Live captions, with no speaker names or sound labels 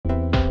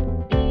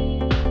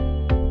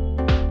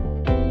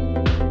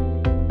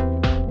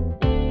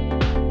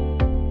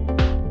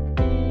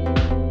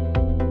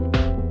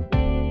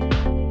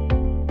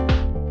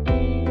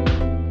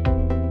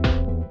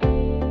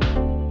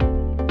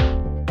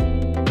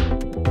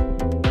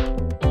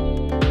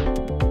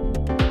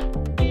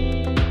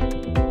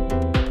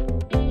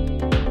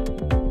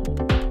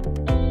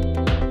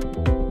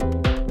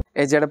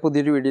എജയുടെ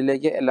പുതിയൊരു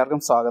വീഡിയോയിലേക്ക് എല്ലാവർക്കും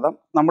സ്വാഗതം.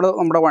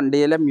 നമ്മുടെ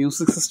വണ്ടിയിലെ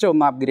മ്യൂസിക് സിസ്റ്റം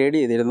ഒന്ന് അപ്ഗ്രേഡ്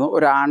ചെയ്തിരുന്നു.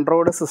 ഒരു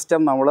ആൻഡ്രോയിഡ്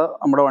സിസ്റ്റം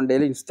നമ്മുടെ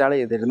വണ്ടിയിൽ ഇൻസ്റ്റാൾ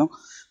ചെയ്തിരുന്നു.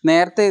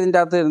 നേരത്തെ ഇതിൻ്റെ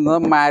അകത്ത് ഇരുന്നത്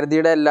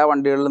മാരുതിയുടെ എല്ലാ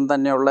വണ്ടികളിലും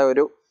തന്നെയുള്ള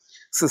ഒരു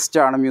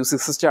സിസ്റ്റമാണ്,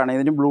 മ്യൂസിക് സിസ്റ്റമാണ്.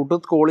 ഇതിന്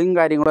ബ്ലൂടൂത്ത് കോളിങ്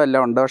കാര്യങ്ങളും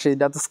എല്ലാം ഉണ്ട്. പക്ഷേ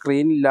ഇതിൻ്റെ അകത്ത്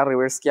സ്ക്രീനില്ല,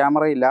 റിവേഴ്സ്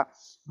ക്യാമറ ഇല്ല.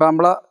 അപ്പോൾ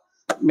നമ്മൾ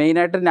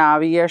മെയിനായിട്ട്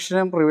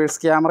നാവിഗേഷനും റിവേഴ്സ്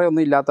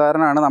ക്യാമറയൊന്നും ഇല്ലാത്ത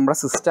കാരണമാണ് നമ്മുടെ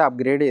സിസ്റ്റം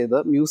അപ്ഗ്രേഡ് ചെയ്തത്.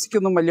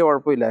 മ്യൂസിക്കൊന്നും വലിയ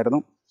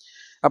കുഴപ്പമില്ലായിരുന്നു.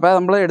 അപ്പോൾ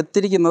നമ്മൾ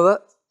എടുത്തിരിക്കുന്നത്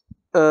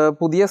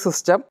പുതിയ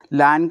സിസ്റ്റം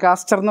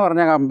ലാൻകാസ്റ്റർ എന്ന്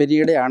പറഞ്ഞ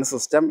കമ്പനിയുടെയാണ്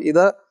സിസ്റ്റം.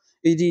 ഇത്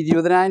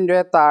 20,000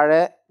 രൂപ താഴെ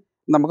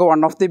നമുക്ക് വൺ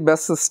ഓഫ് ദി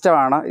ബെസ്റ്റ്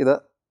സിസ്റ്റമാണ് ഇത്.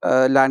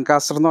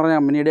 ലാൻകാസ്റ്റർ എന്ന് പറഞ്ഞ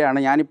കമ്പനിയുടെയാണ്.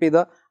 ഞാനിപ്പോൾ ഇത്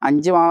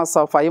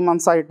 5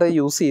 months ആയിട്ട്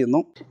യൂസ്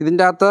ചെയ്യുന്നു.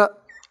 ഇതിൻ്റെ അകത്ത്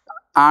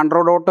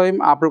ആൻഡ്രോയിഡ് ഓട്ടോയും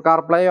ആപ്പിൾ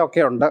കാർപ്ലേയും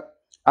ഒക്കെ ഉണ്ട്.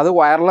 അത്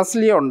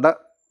വയർലെസ്ലി ഉണ്ട്.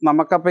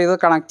 നമുക്കപ്പോൾ ഇത്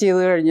കണക്ട്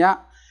ചെയ്ത് കഴിഞ്ഞാൽ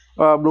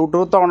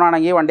ബ്ലൂടൂത്ത് ഓൺ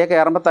ആണെങ്കിൽ വണ്ടിയെ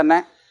കയറുമ്പോൾ തന്നെ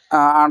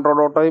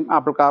ആൻഡ്രോയിഡ് ഓട്ടോയും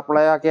ആപ്പിൾ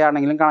കാർപ്ലേ ഒക്കെ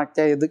ആണെങ്കിലും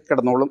കണക്ട് ചെയ്ത്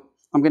കിടന്നോളും.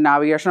 നമുക്ക്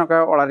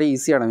നാവിഗേഷനൊക്കെ വളരെ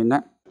ഈസിയാണ്. പിന്നെ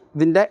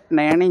ഇതിൻ്റെ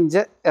 9 inch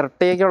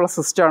ഇരട്ടയൊക്കെയുള്ള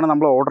സിസ്റ്റമാണ്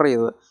നമ്മൾ ഓർഡർ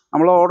ചെയ്തത്.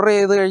 നമ്മൾ ഓർഡർ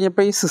ചെയ്ത്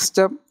കഴിഞ്ഞപ്പോൾ ഈ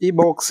സിസ്റ്റം, ഈ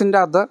ബോക്സിൻ്റെ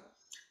അകത്ത്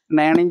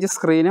 9 inch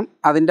സ്ക്രീനും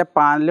അതിൻ്റെ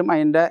പാനലും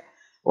അതിൻ്റെ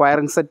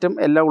വയറിംഗ് സെറ്റും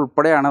എല്ലാം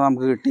ഉൾപ്പെടെയാണ്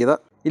നമുക്ക് കിട്ടിയത്.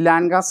 ഈ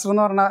ലാൻകാസ്റ്റർ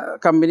എന്ന് പറഞ്ഞ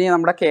കമ്പനി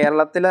നമ്മുടെ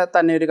കേരളത്തിലെ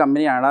തന്നെ ഒരു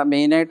കമ്പനിയാണ്.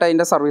 മെയിനായിട്ട്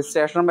അതിൻ്റെ സർവീസ്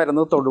സ്റ്റേഷൻ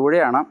വരുന്നത്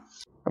തൊടുപുഴയാണ്.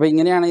 അപ്പോൾ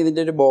ഇങ്ങനെയാണ്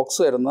ഇതിൻ്റെ ഒരു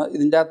ബോക്സ് വരുന്നത്.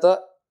 ഇതിൻ്റെ അകത്ത്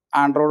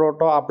Android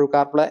auto, apple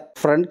CarPlay,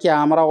 front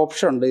camera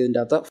option ഉണ്ട്.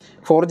 ഇതിൻ്റെ അകത്ത്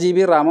 4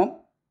 GB റാമും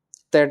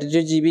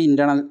 32 GB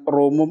ഇൻറ്റേർണൽ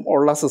റോമും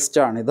ഉള്ള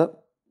സിസ്റ്റമാണിത്.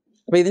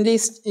 അപ്പോൾ ഇതിൻ്റെ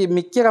ഈ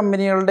മിക്ക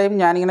കമ്പനികളുടെയും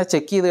ഞാനിങ്ങനെ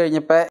ചെക്ക് ചെയ്ത്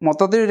കഴിഞ്ഞപ്പോൾ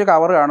മൊത്തത്തിലൊരു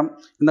കവർ കാണും.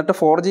 എന്നിട്ട്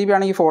 4 GB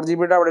ആണെങ്കിൽ 4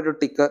 GB അവിടെ ഒരു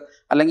ടിക്ക്,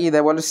 അല്ലെങ്കിൽ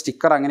ഇതേപോലെ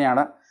സ്റ്റിക്കർ,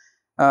 അങ്ങനെയാണ്.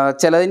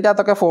 ചിലതിൻ്റെ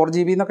അകത്തൊക്കെ 4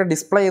 GB എന്നൊക്കെ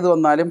ഡിസ്പ്ലേ ചെയ്ത്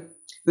വന്നാലും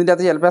ഇതിൻ്റെ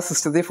അകത്ത് ചിലപ്പോൾ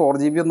സിസ്റ്റത്തിൽ 4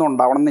 GB ഒന്നും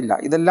ഉണ്ടാവണമെന്നില്ല.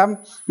 ഇതെല്ലാം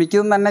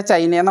മിക്കതും തന്നെ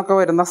ചൈനയിൽ നിന്നൊക്കെ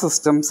വരുന്ന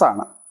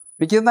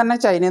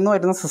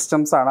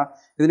സിസ്റ്റംസാണ്.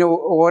 ഇതിന്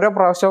ഓരോ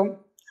പ്രാവശ്യവും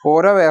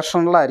ഓരോ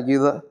വേർഷനിലായിരിക്കും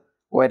ഇത്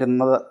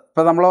വരുന്നത്.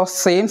 ഇപ്പോൾ നമ്മൾ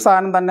സെയിം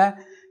സാധനം തന്നെ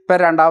ഇപ്പോൾ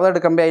രണ്ടാമത്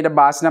എടുക്കുമ്പോൾ അതിൻ്റെ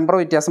ബാച്ച് നമ്പർ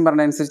വ്യത്യാസം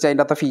വരുന്നതനുസരിച്ച്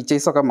അതിൻ്റെ അകത്ത്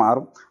ഫീച്ചേഴ്സൊക്കെ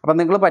മാറും. അപ്പോൾ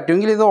നിങ്ങൾ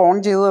പറ്റുമെങ്കിൽ ഇത് ഓൺ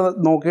ചെയ്ത്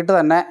നോക്കിയിട്ട്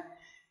തന്നെ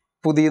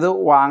പുതിയത്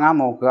വാങ്ങാൻ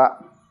നോക്കുക.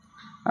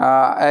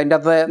 അതിൻ്റെ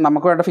അകത്ത്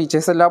നമുക്ക് വേണ്ട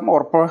ഫീച്ചേഴ്സ് എല്ലാം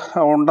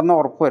ഉണ്ടെന്ന്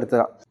ഉറപ്പ്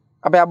വരുത്തുക.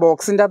 അപ്പോൾ ആ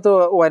ബോക്സിൻ്റെ അകത്ത്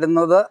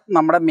വരുന്നത്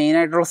നമ്മുടെ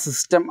മെയിനായിട്ടുള്ള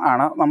സിസ്റ്റം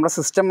ആണ്. നമ്മുടെ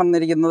സിസ്റ്റം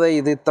വന്നിരിക്കുന്നത്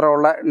ഇത്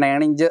ഇത്രയുള്ള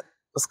 9 inch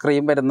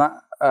സ്ക്രീൻ വരുന്ന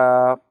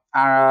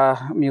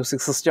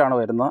മ്യൂസിക് സിസ്റ്റമാണ്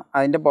വരുന്നത്.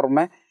 അതിൻ്റെ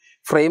പുറമെ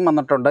ഫ്രെയിം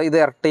വന്നിട്ടുണ്ട്. ഇത്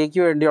ഇരട്ടയ്ക്ക്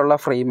വേണ്ടിയുള്ള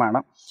ഫ്രെയിമാണ്.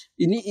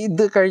 ഇനി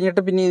ഇത്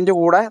കഴിഞ്ഞിട്ട് പിന്നെ ഇതിൻ്റെ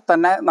കൂടെ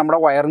തന്നെ നമ്മുടെ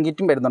വയറിംഗ്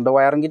കിറ്റും വരുന്നുണ്ട്.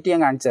 വയറിംഗ് കിറ്റ്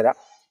ഞാൻ കാണിച്ചു തരാം.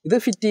 ഇത്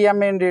ഫിറ്റ് ചെയ്യാൻ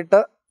വേണ്ടിയിട്ട്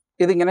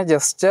ഇതിങ്ങനെ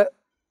ജസ്റ്റ്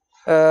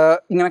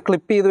ഇങ്ങനെ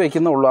ക്ലിപ്പ് ചെയ്ത്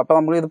വെക്കുന്നുള്ളൂ. അപ്പോൾ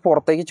നമുക്ക് ഇത്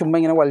പുറത്തേക്ക് ചുമ്മാ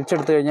ഇങ്ങനെ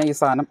വലിച്ചെടുത്ത് കഴിഞ്ഞാൽ ഈ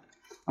സാധനം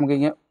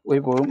നമുക്കിങ്ങനെ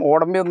ഒരു പോകും.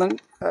 ഓടമ്പയൊന്നും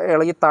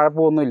ഇളകി താഴെ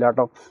പോകുന്നില്ല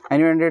കേട്ടോ.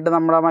 അതിന് വേണ്ടിയിട്ട്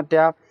നമ്മുടെ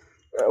മറ്റേ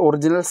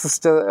ഒറിജിനൽ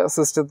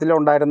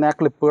സിസ്റ്റത്തിലുണ്ടായിരുന്ന ആ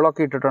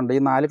ക്ലിപ്പുകളൊക്കെ ഇട്ടിട്ടുണ്ട്.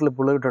 ഈ 4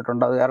 ക്ലിപ്പുകൾ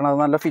ഇട്ടിട്ടുണ്ട്. അത് കാരണം അത്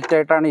നല്ല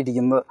ഫിറ്റായിട്ടാണ്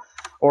ഇരിക്കുന്നത്.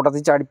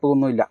 ഓട്ടത്തിൽ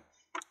ചാടിപ്പോകുന്നുമില്ല.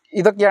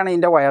 ഇതൊക്കെയാണ്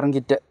ഇതിൻ്റെ വയറിംഗ്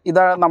കിറ്റ്.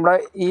 ഇതാണ് നമ്മുടെ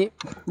ഈ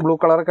ബ്ലൂ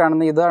കളർ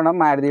കാണുന്ന, ഇതാണ്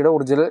മാരുതിയുടെ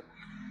ഒറിജിനൽ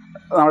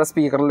നമ്മുടെ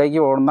സ്പീക്കറിലേക്ക്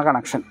പോകുന്ന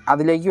കണക്ഷൻ.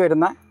 അതിലേക്ക്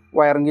വരുന്ന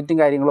വയറിംഗ് കിറ്റും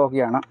കാര്യങ്ങളും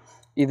ഒക്കെയാണ്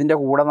ഇതിൻ്റെ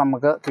കൂടെ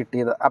നമുക്ക്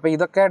കിട്ടിയത്. അപ്പോൾ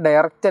ഇതൊക്കെ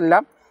ഡയറക്റ്റ്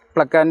എല്ലാം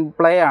പ്ലഗ് ആൻഡ്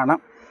പ്ലേ ആണ്.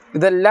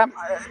 ഇതെല്ലാം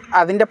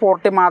അതിൻ്റെ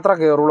പോർട്ടിൽ മാത്രമേ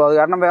കയറുള്ളൂ. അത്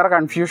കാരണം വേറെ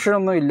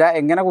കൺഫ്യൂഷനൊന്നും ഇല്ല.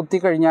 എങ്ങനെ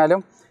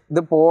കുത്തിക്കഴിഞ്ഞാലും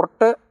ഇത്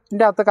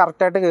പോർട്ടിൻ്റെ അകത്ത്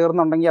കറക്റ്റായിട്ട്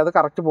കയറുന്നുണ്ടെങ്കിൽ അത്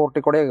കറക്റ്റ്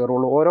പോർട്ടിൽ കൂടെ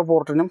കയറുള്ളൂ. ഓരോ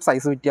പോർട്ടിനും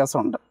സൈസ്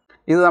വ്യത്യാസമുണ്ട്.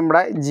 ഇത്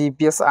നമ്മുടെ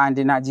GPS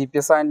ആൻറ്റിന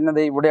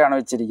ദേ ഇവിടെയാണ്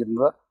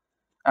വെച്ചിരിക്കുന്നത്.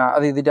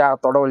 അത് ഇതിൻ്റെ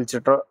അകത്തോടെ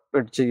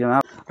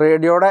വെച്ചിരിക്കുന്നത്.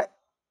 റേഡിയോയുടെ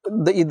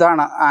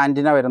ഇതാണ്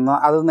ആൻറ്റിന വരുന്നത്.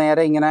 അത്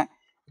നേരെ ഇങ്ങനെ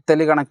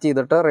കണക്ട്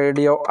ചെയ്തിട്ട്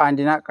റേഡിയോ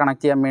ആൻറ്റിന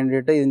കണക്ട് ചെയ്യാൻ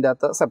വേണ്ടിയിട്ട് ഇതിൻ്റെ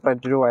അകത്ത്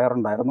സെപ്പറേറ്റ് ഒരു വയർ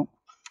ഉണ്ടായിരുന്നു.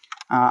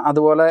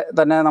 അതുപോലെ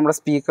തന്നെ നമ്മുടെ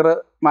സ്പീക്കർ,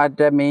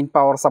 മറ്റേ മെയിൻ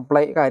പവർ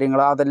സപ്ലൈ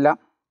കാര്യങ്ങൾ, അതെല്ലാം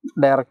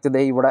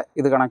ഡയറക്റ്റ് ഇവിടെ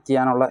ഇത് കണക്ട്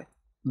ചെയ്യാനുള്ള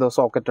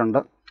സോക്കറ്റ്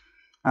ഉണ്ട്.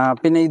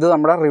 പിന്നെ ഇത്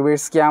നമ്മുടെ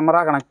റിവേഴ്സ് ക്യാമറ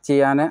കണക്ട്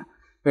ചെയ്യാൻ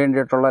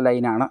വേണ്ടിയിട്ടുള്ള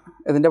ലൈനാണ്.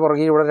 ഇതിൻ്റെ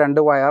പുറകെ ഇവിടെ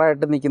 2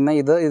 വയറായിട്ട് നിൽക്കുന്ന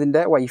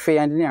ഇതിൻ്റെ വൈഫൈ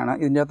ആൻറ്റിനയാണ്.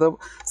 ഇതിൻ്റെ അകത്ത്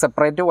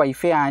സെപ്പറേറ്റ്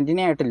വൈഫൈ ആൻറ്റിന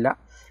ആയിട്ടില്ല.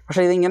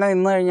 പക്ഷേ ഇതിങ്ങനെ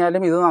നിന്ന്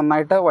കഴിഞ്ഞാലും ഇത്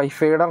നന്നായിട്ട്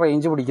വൈഫൈയുടെ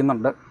റേഞ്ച്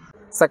പിടിക്കുന്നുണ്ട്.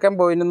 സെക്കൻഡ്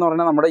പോയിൻ്റ് എന്ന്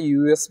പറഞ്ഞാൽ നമ്മുടെ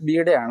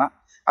USB-യുടെ ആണ്.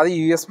 അത്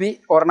USB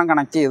ഒരെണ്ണം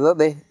കണക്ട്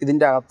ചെയ്ത്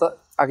ഇതിൻ്റെ അകത്ത്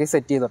ആക്കി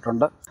സെറ്റ്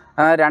ചെയ്തിട്ടുണ്ട്.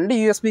 2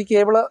 USB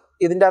കേബിൾ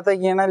ഇതിൻ്റെ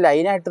അകത്തേക്ക് ഇങ്ങനെ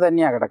ലൈനായിട്ട്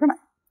തന്നെയാണ് കിടക്കണേ.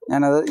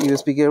 ഞാനത്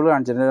USB കേബിൾ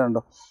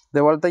കാണിച്ചിട്ടുണ്ടോ.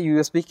 ഇതേപോലത്തെ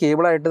USB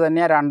കേബിളായിട്ട്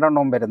തന്നെയാണ് 2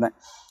 എണ്ണവും വരുന്നത്.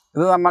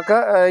 ഇത് നമുക്ക്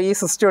ഈ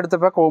സിസ്റ്റം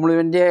എടുത്തപ്പോൾ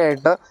കോംപ്ലിമെൻ്ററി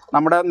ആയിട്ട്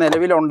നമ്മുടെ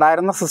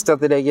നിലവിലുണ്ടായിരുന്ന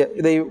സിസ്റ്റത്തിലേക്ക്,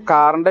 ഇത് ഈ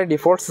കാറിൻ്റെ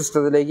ഡിഫോൾട്ട്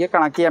സിസ്റ്റത്തിലേക്ക്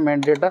കണക്ട് ചെയ്യാൻ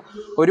വേണ്ടിയിട്ട്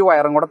ഒരു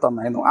വയറും കൂടെ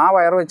തന്നായിരുന്നു. ആ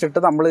വയർ വെച്ചിട്ട്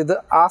നമ്മളിത്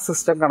ആ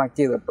സിസ്റ്റം കണക്ട്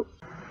ചെയ്തിട്ടു.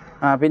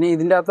 പിന്നെ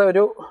ഇതിൻ്റെ അകത്ത്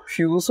ഒരു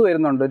ഫ്യൂസ്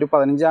വരുന്നുണ്ട്. ഒരു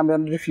 15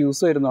 ആമ്പിയറിൻ്റെ ഒരു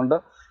ഫ്യൂസ് വരുന്നുണ്ട്.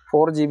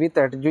 4 GB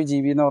 32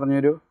 GB എന്ന്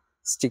പറഞ്ഞൊരു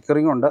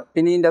സ്റ്റിക്കറിങ് ഉണ്ട്.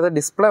 പിന്നെ ഇതിൻ്റെ അകത്ത്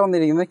ഡിസ്പ്ലേ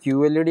വന്നിരിക്കുന്നത്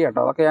QLED ആട്ടോ.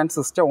 അതൊക്കെ ഞാൻ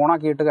സിസ്റ്റം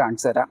ഓണാക്കിയിട്ട്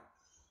കാണിച്ചു തരാം.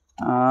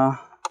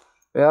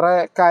 വേറെ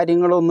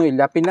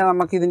കാര്യങ്ങളൊന്നുമില്ല. പിന്നെ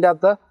നമുക്ക് ഇതിൻ്റെ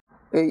അകത്ത്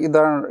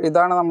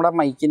ഇതാണ് നമ്മുടെ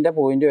മൈക്കിൻ്റെ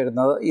പോയിൻ്റ്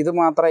വരുന്നത്.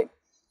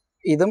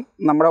 ഇതും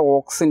നമ്മുടെ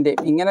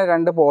ഓക്സിൻ്റെയും ഇങ്ങനെ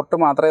 2 പോർട്ട്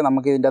മാത്രമേ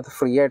നമുക്ക് ഇതിൻ്റെ അകത്ത്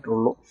ഫ്രീ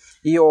ആയിട്ടുള്ളൂ.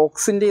 ഈ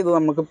ഓക്സിൻ്റെ ഇത്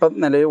നമുക്കിപ്പം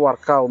നിലവിൽ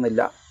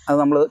വർക്കാവുന്നില്ല. അത്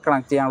നമ്മൾ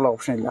കണക്ട് ചെയ്യാനുള്ള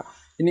ഓപ്ഷൻ ഇല്ല.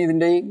 ഇനി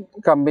ഇതിൻ്റെ ഈ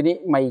കമ്പനി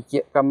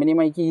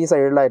മൈക്ക് ഈ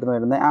സൈഡിലായിരുന്നു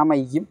വരുന്നത്. ആ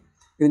മൈക്കും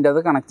ഇതിൻ്റെ അത്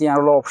കണക്ട്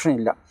ചെയ്യാനുള്ള ഓപ്ഷൻ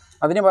ഇല്ല.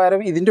 അതിന്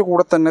പകരം ഇതിൻ്റെ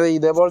കൂടെ തന്നെ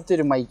ഇതേപോലത്തെ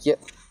ഒരു മൈക്ക്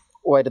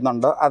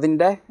വരുന്നുണ്ട്.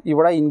 അതിൻ്റെ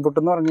ഇവിടെ ഇൻപുട്ട്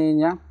എന്ന് പറഞ്ഞു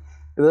കഴിഞ്ഞാൽ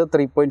ഇത്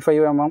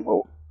 3.5 mm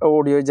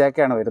ഓഡിയോ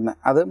ജാക്കാണ് വരുന്നത്.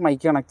 അത്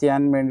മൈക്ക് കണക്ട്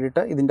ചെയ്യാൻ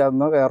വേണ്ടിയിട്ട് ഇതിൻ്റെ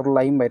അകത്തുനിന്ന് വേറൊരു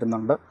ലൈൻ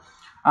വരുന്നുണ്ട്.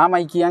 ആ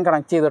മൈക്ക് ഞാൻ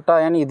കണക്ട് ചെയ്തിട്ട്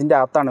ഞാൻ ഇതിൻ്റെ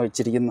അകത്താണ്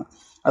വെച്ചിരിക്കുന്നത്.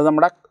 അത്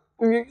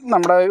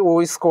നമ്മുടെ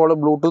വോയിസ് കോള്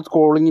ബ്ലൂടൂത്ത്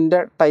കോളിങ്ങിൻ്റെ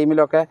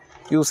ടൈമിലൊക്കെ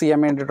യൂസ് ചെയ്യാൻ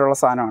വേണ്ടിയിട്ടുള്ള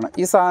സാധനമാണ്.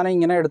 ഈ സാധനം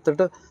ഇങ്ങനെ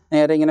എടുത്തിട്ട്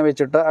നേരെ ഇങ്ങനെ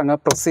വെച്ചിട്ട് അങ്ങ്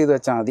പ്രസ് ചെയ്ത്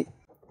വെച്ചാൽ മതി.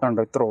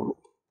 കണ്ടോ, ഇത്രേ ഉള്ളൂ.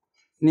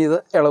 ഇനി ഇത്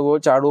ഇളകുകയോ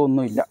ചാടുകയോ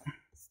ഒന്നുമില്ല.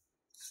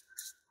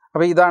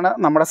 അപ്പോൾ ഇതാണ്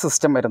നമ്മുടെ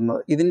സിസ്റ്റം വരുന്നത്.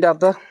 ഇതിൻ്റെ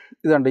അകത്ത്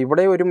ഇതുണ്ട്.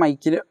 ഇവിടെ ഒരു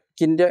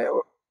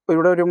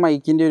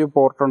മൈക്കിൻ്റെ ഒരു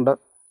പോർട്ടുണ്ട്.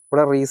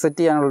 ഇവിടെ റീസെറ്റ്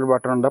ചെയ്യാനുള്ളൊരു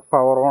ബട്ടണുണ്ട്.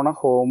 Power on,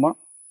 home,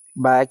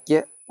 back,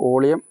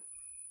 volume,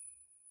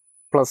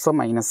 plus,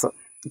 minus,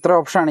 ഇത്ര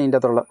ഓപ്ഷനാണ് ഇതിൻ്റെ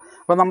അകത്തുള്ളത്.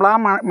 അപ്പോൾ നമ്മൾ ആ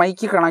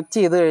മൈക്ക് കണക്ട്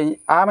ചെയ്ത് കഴിഞ്ഞ്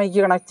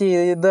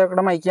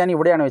മൈക്ക് ഞാൻ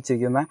ഇവിടെയാണ്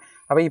വെച്ചിരിക്കുന്നത്.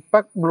 അപ്പോൾ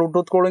ഇപ്പം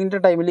ബ്ലൂടൂത്ത് കോളിങ്ങിൻ്റെ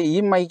ടൈമിൽ ഈ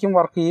മൈക്കും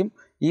വർക്ക് ചെയ്യും,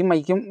 ഈ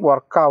മൈക്കും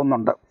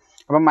വർക്കാവുന്നുണ്ട്.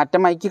 അപ്പം മറ്റേ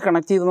മൈക്ക്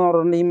കണക്ട് ചെയ്തെന്ന്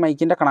പറഞ്ഞാൽ ഈ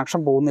മൈക്കിൻ്റെ കണക്ഷൻ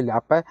പോകുന്നില്ല.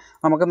 അപ്പോൾ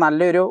നമുക്ക്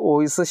നല്ലൊരു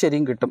വോയിസ്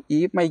ശരിയും കിട്ടും. ഈ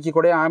മൈക്കിൽ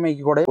കൂടെ ആ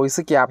മൈക്കിൽ കൂടെ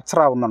വോയിസ് ക്യാപ്ചർ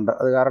ആവുന്നുണ്ട്.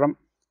 അത് കാരണം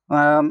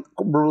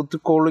ബ്ലൂടൂത്ത്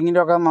കോളിങ്ങിൻ്റെ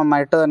ഒക്കെ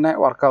നന്നായിട്ട് തന്നെ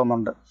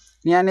വർക്കാവുന്നുണ്ട്.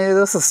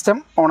 ഞാനിത് സിസ്റ്റം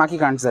ഓണാക്കി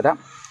കാണിച്ചു തരാം.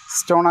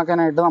 സിസ്റ്റം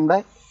ഓണാക്കാനായിട്ട് നമ്മുടെ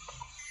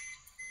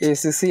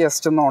ACC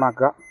ജസ്റ്റ് ഒന്ന്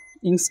ഓണാക്കുക.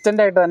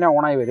 ഇൻസ്റ്റൻ്റായിട്ട് തന്നെ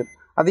ഓണായി വരും.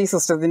 അത് ഈ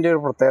സിസ്റ്റത്തിൻ്റെ ഒരു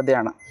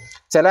പ്രത്യേകതയാണ്.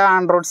 ചില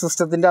ആൻഡ്രോയിഡ്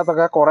സിസ്റ്റത്തിൻ്റെ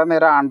അകത്തൊക്കെ കുറേ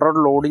നേരം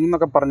ആൻഡ്രോയിഡ് ലോഡിംഗ്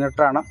എന്നൊക്കെ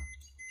പറഞ്ഞിട്ടാണ്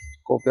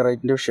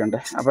കോപ്പിറൈറ്റിൻ്റെ വിഷയമുണ്ട്.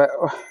 അപ്പോൾ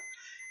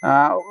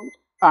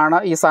ആണ്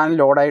ഈ സാധനം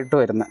ലോഡായിട്ട്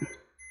വരുന്നത്.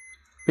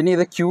 പിന്നെ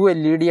ഇത്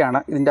QLED ആണ്.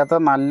 ഇതിൻ്റെ അകത്ത്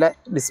നല്ല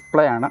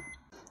ഡിസ്പ്ലേ ആണ്.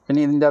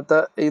 പിന്നെ ഇതിൻ്റെ അകത്ത്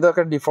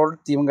ഇതൊക്കെ ഡിഫോൾട്ട്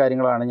തീമും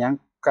കാര്യങ്ങളാണ്. ഞാൻ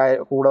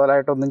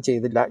കൂടുതലായിട്ടൊന്നും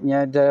ചെയ്തില്ല. ഞാൻ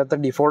ഇതിൻ്റെ അകത്ത്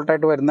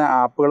ഡിഫോൾട്ടായിട്ട് വരുന്ന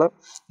ആപ്പുകൾ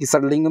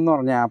ഇസഡ്ലിങ്ക് എന്ന്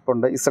പറഞ്ഞ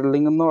ആപ്പുണ്ട്.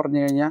 ഇസഡ്ലിങ്ക് എന്ന് പറഞ്ഞു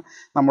കഴിഞ്ഞാൽ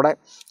നമ്മുടെ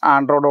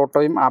ആൻഡ്രോയിഡ്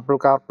ഓട്ടോയും ആപ്പിൾ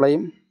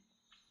കാർപ്ലേയും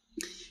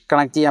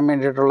കണക്ട് ചെയ്യാൻ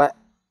വേണ്ടിയിട്ടുള്ള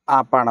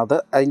ആപ്പാണത്.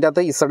 അതിൻ്റെ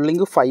അകത്ത്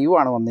ഇസഡ്ലിങ്ക് 5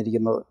 ആണ്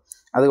വന്നിരിക്കുന്നത്.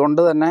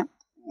 അതുകൊണ്ട് തന്നെ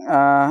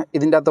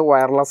ഇതിൻ്റെ അകത്ത്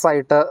വയർലെസ്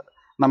ആയിട്ട്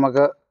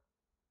നമുക്ക്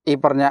ഈ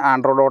പറഞ്ഞ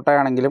ആൻഡ്രോയിഡ് ഓട്ടോ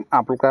ആണെങ്കിലും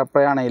ആപ്പിൾ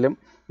കാർപ്ലേ ആണെങ്കിലും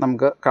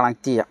നമുക്ക്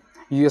കണക്ട് ചെയ്യാം.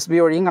 USB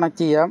വഴിയും കണക്ട്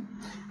ചെയ്യാം.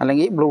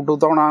 അല്ലെങ്കിൽ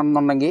ബ്ലൂടൂത്ത് ഓൺ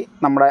ആണെന്നുണ്ടെങ്കിൽ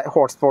നമ്മുടെ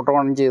ഹോട്ട്സ്പോട്ട്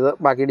ഓൺ ചെയ്ത്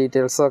ബാക്കി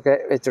ഡീറ്റെയിൽസൊക്കെ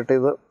വെച്ചിട്ട്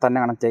ഇത് തന്നെ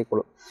കണക്ട്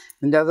ആയിക്കോളും.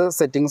 ഇതിൻ്റെ അത്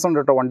സെറ്റിങ്സ് ഉണ്ട്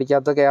കേട്ടോ.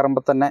 വണ്ടിക്കകത്ത്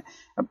കയറുമ്പോൾ തന്നെ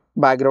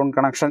ബാക്ക്ഗ്രൗണ്ട്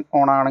കണക്ഷൻ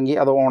ഓൺ ആണെങ്കിൽ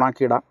അത്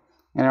ഓണാക്കിയിടാം.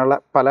 അങ്ങനെയുള്ള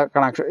പല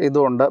കണക്ഷൻ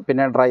ഇതുമുണ്ട്.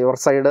 പിന്നെ ഡ്രൈവർ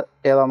സൈഡ്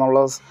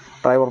ഏതാണെന്നുള്ള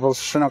ഡ്രൈവർ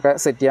പൊസിഷനൊക്കെ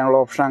സെറ്റ് ചെയ്യാനുള്ള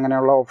ഓപ്ഷൻ,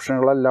 അങ്ങനെയുള്ള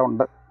ഓപ്ഷനുകളെല്ലാം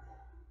ഉണ്ട്.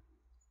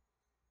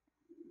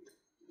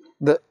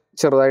 ഇത്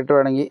ചെറുതായിട്ട്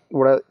വേണമെങ്കിൽ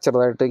ഇവിടെ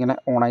ചെറുതായിട്ട് ഇങ്ങനെ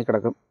ഓണായി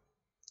കിടക്കും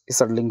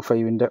ഇസഡ്ലിങ്ക്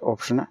 5ൻ്റെ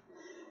ഓപ്ഷന്.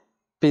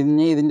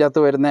 പിന്നെ ഇതിൻ്റെ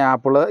അകത്ത് വരുന്ന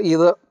ആപ്പുകൾ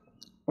ഇത്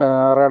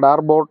റഡാർ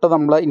ബോട്ട്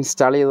നമ്മൾ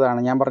ഇൻസ്റ്റാൾ ചെയ്തതാണ്.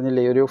 ഞാൻ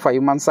പറഞ്ഞില്ലേ, ഒരു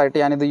 5 months ആയിട്ട്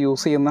ഞാനിത്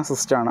യൂസ് ചെയ്യുന്ന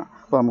സിസ്റ്റമാണ്.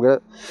 അപ്പോൾ നമുക്ക്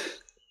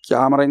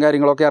ക്യാമറയും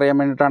കാര്യങ്ങളൊക്കെ അറിയാൻ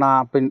വേണ്ടിയിട്ടാണ് ആ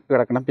ആപ്പ്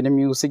കിടക്കുന്നത്. പിന്നെ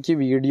മ്യൂസിക്,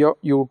 വീഡിയോ,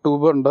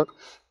 യൂട്യൂബ് ഉണ്ട്,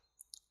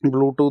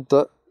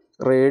 ബ്ലൂടൂത്ത്,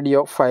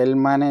 റേഡിയോ, ഫയൽ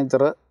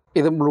മാനേജർ.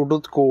 ഇത്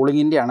ബ്ലൂടൂത്ത്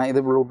കോളിങ്ങിൻ്റെയാണ്. ഇത്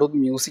ബ്ലൂടൂത്ത്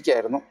മ്യൂസിക്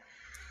ആയിരുന്നു.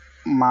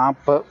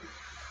 മാപ്പ്,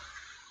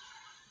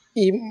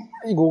 ഈ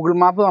ഗൂഗിൾ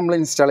മാപ്പ് നമ്മൾ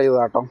ഇൻസ്റ്റാൾ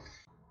ചെയ്തതാട്ടോ.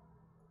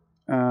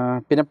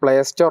 പിന്നെ പ്ലേ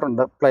സ്റ്റോർ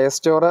ഉണ്ട്. പ്ലേ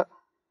സ്റ്റോർ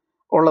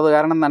ഉള്ളത്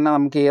കാരണം തന്നെ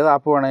നമുക്ക് ഏത്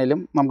ആപ്പ് വേണമെങ്കിലും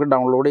നമുക്ക്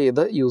ഡൗൺലോഡ്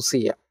ചെയ്ത് യൂസ്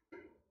ചെയ്യാം.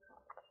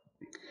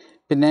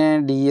 പിന്നെ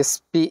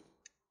DSP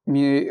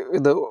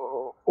ഇത്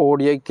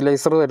ഓഡിയോ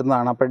ഇക്വലൈസർ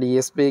വരുന്നതാണ്. അപ്പോൾ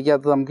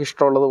DSPക്കകത്ത് നമുക്ക്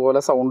ഇഷ്ടമുള്ളതുപോലെ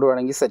സൗണ്ട്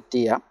വേണമെങ്കിൽ സെറ്റ്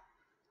ചെയ്യാം.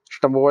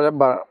 ഇഷ്ടംപോലെ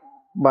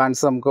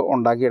ബാൻഡ്സ് നമുക്ക്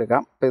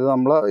ഉണ്ടാക്കിയെടുക്കാം.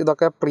 അപ്പോൾ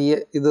ഇതൊക്കെ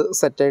ഇത്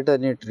സെറ്റായിട്ട്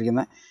തന്നെ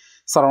ഇട്ടിരിക്കുന്നത്.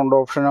 സറൗണ്ട്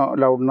ഓപ്ഷനോ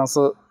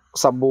ലൗഡ്നെസ്,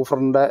 സബ്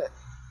വൂഫറിൻ്റെ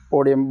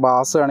ഓഡിയം,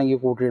 ബാസ് വേണമെങ്കിൽ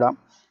കൂട്ടിയിടാം.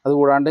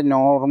 അതുകൂടാണ്ട്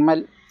നോർമൽ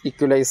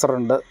ഇക്വലൈസർ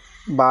ഉണ്ട്,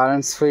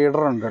 ബാലൻസ്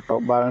ഫീഡർ ഉണ്ട് കേട്ടോ.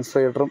 ബാലൻസ്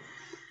ഫീഡറും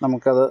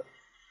നമുക്കത്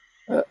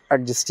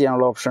അഡ്ജസ്റ്റ്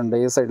ചെയ്യാനുള്ള ഓപ്ഷൻ ഉണ്ട്.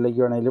 ഈ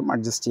സൈഡിലേക്ക് വേണമെങ്കിലും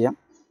അഡ്ജസ്റ്റ് ചെയ്യാം.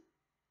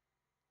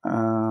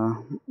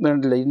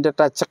 കണ്ടില്ല, ഇതിൻ്റെ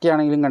ടച്ചൊക്കെ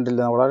ആണെങ്കിലും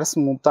കണ്ടില്ല, വളരെ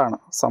സ്മൂത്താണ്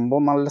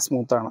സംഭവം. നല്ല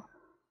സ്മൂത്താണ്.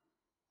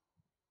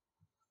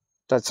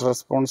 ടച്ച്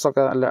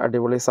റെസ്പോൺസൊക്കെ നല്ല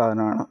അടിപൊളി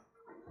സാധനമാണ്.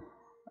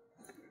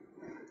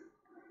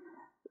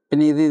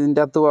 പിന്നെ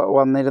ഇതിൻ്റെ അകത്ത്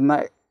വന്നിരുന്ന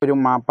ഒരു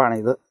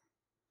മാപ്പാണിത്.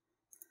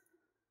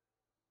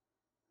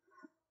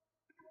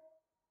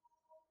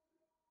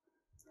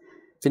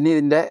 പിന്നെ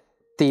ഇതിൻ്റെ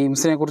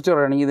തീംസിനെ കുറിച്ച്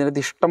പറയുകയാണെങ്കിൽ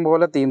ഇതിനകത്ത്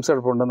ഇഷ്ടംപോലെ തീംസ്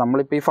എളുപ്പമുണ്ട്.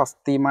 നമ്മളിപ്പോൾ ഈ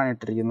ഫസ്റ്റ് തീമാണ്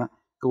ഇട്ടിരിക്കുന്നത്.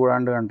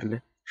 കൂടാണ്ട് കണ്ടില്ലേ,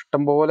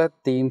 ഇഷ്ടംപോലെ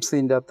തീംസ്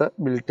ഇതിൻ്റെ അകത്ത്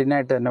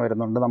ബിൽറ്റിനായിട്ട് തന്നെ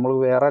വരുന്നുണ്ട്. നമ്മൾ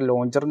വേറെ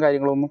ലോഞ്ചറും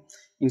കാര്യങ്ങളൊന്നും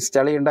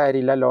ഇൻസ്റ്റാൾ ചെയ്യേണ്ട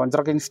കാര്യമില്ല.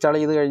 ലോഞ്ചറൊക്കെ ഇൻസ്റ്റാൾ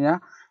ചെയ്ത് കഴിഞ്ഞാൽ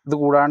ഇത്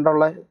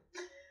കൂടാണ്ടുള്ള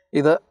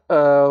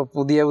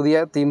പുതിയ പുതിയ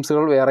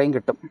തീംസുകൾ വേറെയും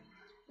കിട്ടും.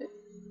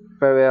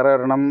 ഇപ്പോൾ വേറെ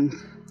ഒരെണ്ണം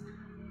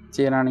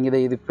ചെയ്യാനാണെങ്കിൽ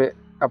ഇതിപ്പോൾ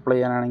അപ്ലൈ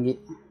ചെയ്യാനാണെങ്കിൽ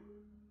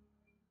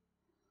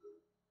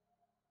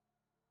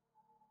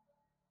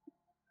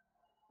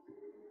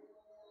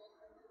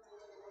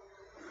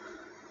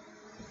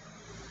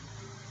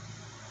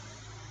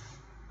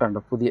കണ്ടോ,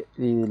 പുതിയ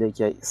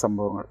രീതിയിലേക്കായി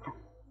സംഭവങ്ങൾ.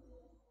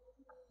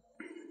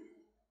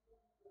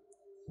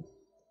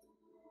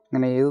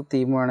 അങ്ങനെ ഏത്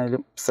തീം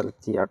വേണേലും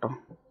സെലക്ട് ചെയ്യാം കേട്ടോ.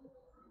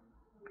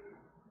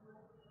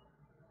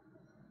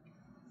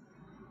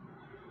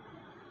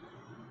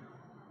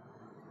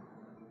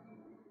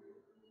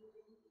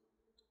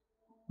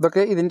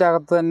 ഇതൊക്കെ ഇതിൻ്റെ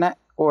അകത്ത് തന്നെ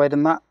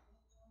വരുന്ന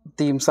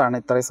തീംസാണ്.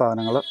 ഇത്രയും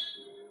സാധനങ്ങൾ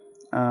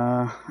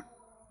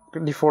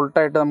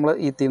ഡിഫോൾട്ടായിട്ട് നമ്മൾ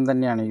ഈ തീം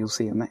തന്നെയാണ് യൂസ്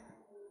ചെയ്യുന്നത്.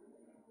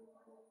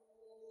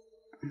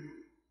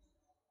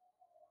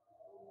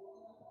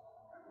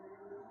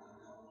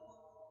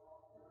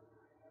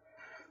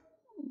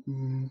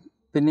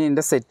 പിന്നെ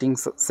ഇതിൻ്റെ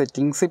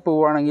സെറ്റിങ്സിൽ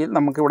പോവുകയാണെങ്കിൽ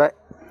നമുക്കിവിടെ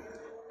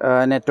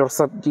നെറ്റ്വർക്ക്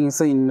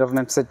സെറ്റിങ്സ്,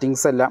 ഇൻ്റർനെറ്റ്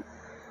സെറ്റിങ്സ് എല്ലാം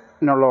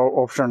ഇതിനുള്ള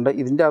ഓപ്ഷൻ ഉണ്ട്.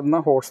 ഇതിൻ്റെ അകത്ത് നിന്ന്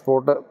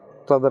ഹോട്ട്സ്പോട്ട്,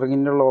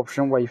 ടെതറിങ്ങിനുള്ള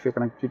ഓപ്ഷൻ, വൈഫൈ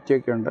കണക്ടിവിറ്റി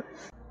ഒക്കെ ഉണ്ട്.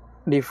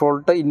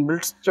 ഡിഫോൾട്ട്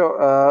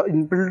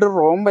ഇൻബിൽഡ്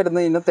റോം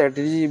വരുന്നതിന്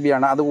 32 GB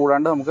ആണ്.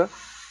 അതുകൂടാണ്ട് നമുക്ക്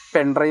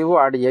പെൻഡ്രൈവ്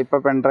ആഡ് ചെയ്യാം. ഇപ്പോൾ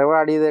പെൻഡ്രൈവ്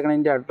ആഡ്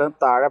ചെയ്തേക്കണതിൻ്റെ അടുത്ത്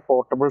താഴെ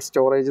പോർട്ടബിൾ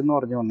സ്റ്റോറേജ് എന്ന്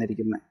പറഞ്ഞു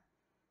വന്നിരിക്കുന്നത്.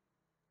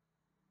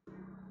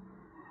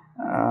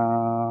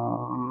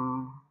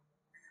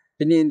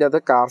 പിന്നെ ഇതിൻ്റെ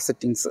അകത്ത് കാർ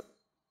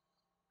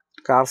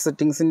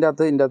സെറ്റിങ്സിൻ്റെ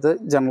അകത്ത് ഇതിൻ്റെ അകത്ത്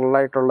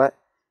ജനറലായിട്ടുള്ള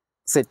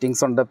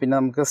സെറ്റിങ്സ് ഉണ്ട്. പിന്നെ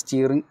നമുക്ക്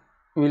സ്റ്റിയറിംഗ്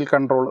വീൽ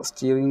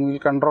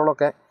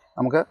കൺട്രോളൊക്കെ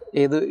നമുക്ക്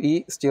ഈ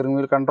സ്റ്റിയറിംഗ്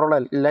വീൽ കൺട്രോൾ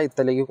എല്ലാം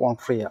ഇതിലേക്ക്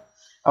കോൺഫിഗർ ചെയ്യാം.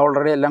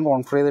 ഓൾറെഡി എല്ലാം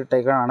കോൺഫിഗർ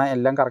ചെയ്തിട്ടേക്കാണ്,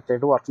 എല്ലാം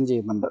കറക്റ്റായിട്ട് വർക്കിംഗ്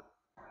ചെയ്യുന്നുണ്ട്.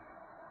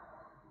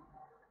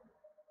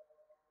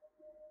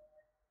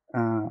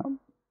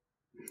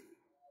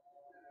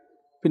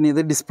 പിന്നെ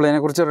ഇത് ഡിസ്പ്ലേനെ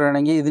കുറിച്ച്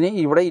പറയുകയാണെങ്കിൽ ഇതിന്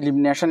ഇവിടെ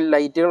ഇലുമിനേഷൻ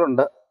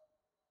ലൈറ്റുകളുണ്ട്.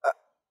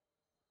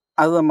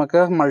 അത്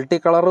നമുക്ക് മൾട്ടി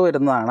കളർ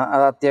വരുന്നതാണ്.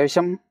 അത്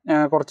അത്യാവശ്യം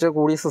കുറച്ച്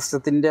കൂടി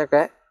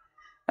സിസ്റ്റത്തിൻ്റെയൊക്കെ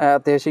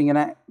അത്യാവശ്യം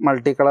ഇങ്ങനെ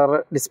മൾട്ടി കളർ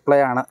ഡിസ്പ്ലേ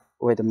ആണ്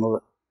വരുന്നത്.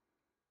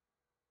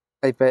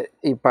 ഇപ്പം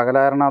ഈ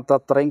പകലാരണത്ത്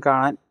അത്രയും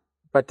കാണാൻ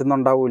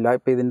പറ്റുന്നുണ്ടാവില്ല.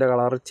 ഇപ്പം ഇതിൻ്റെ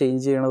കളർ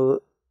ചേഞ്ച് ചെയ്യണത്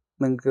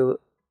നിങ്ങൾക്ക്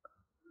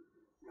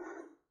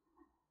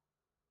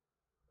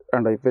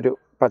കണ്ടോ, ഇപ്പോൾ ഒരു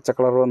പച്ച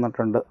കളർ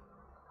വന്നിട്ടുണ്ട്.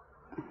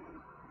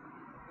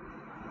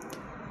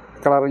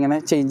 കളർ ഇങ്ങനെ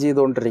ചേഞ്ച്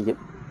ചെയ്തുകൊണ്ടിരിക്കും.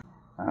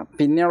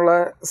 പിന്നെയുള്ള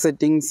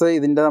സെറ്റിങ്സ്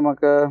ഇതിൻ്റെ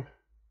നമുക്ക്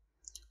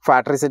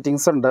ഫാക്ടറി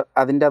സെറ്റിങ്സ് ഉണ്ട്.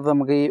 അതിൻ്റെ അകത്ത്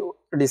നമുക്ക് ഈ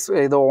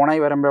ഇത് ഓണായി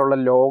വരുമ്പോഴുള്ള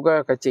ലോഗോ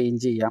ഒക്കെ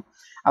ചേഞ്ച് ചെയ്യാം.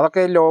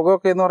 അതൊക്കെ ലോഗോ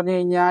ഒക്കെ എന്ന് പറഞ്ഞു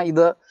കഴിഞ്ഞാൽ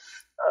ഇത്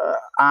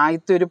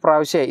ആദ്യത്തെ ഒരു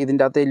പ്രാവശ്യമേ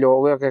ഇതിൻ്റെ അകത്ത് ഈ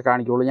ലോഗോ ഒക്കെ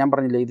കാണിക്കുകയുള്ളൂ. ഞാൻ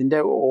പറഞ്ഞില്ലേ, ഇതിൻ്റെ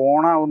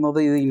ഓണാവുന്നത്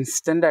ഇത്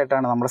ഇൻസ്റ്റൻ്റ്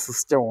ആയിട്ടാണ് നമ്മുടെ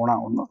സിസ്റ്റം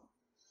ഓണാവുന്നത്.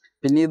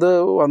 പിന്നെ ഇത്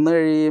വന്നു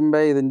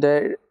കഴിയുമ്പോൾ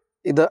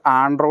ഇത്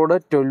ആൻഡ്രോയിഡ്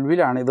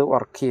 12 ഇത്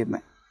വർക്ക്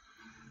ചെയ്യുന്നത്.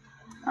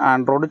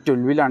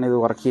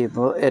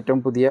 ഏറ്റവും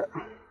പുതിയ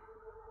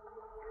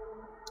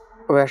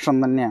വേർഷൻ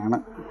തന്നെയാണ്.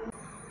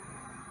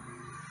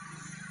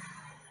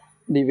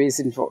 ഡിവൈസ്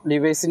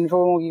ഇൻഫോ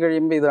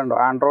നോക്കിക്കഴിയുമ്പോൾ ഇത് കണ്ടോ,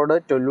 Android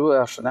 12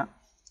 വേർഷന്,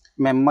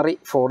 memory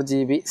 4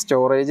 GB,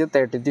 storage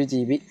 32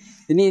 GB.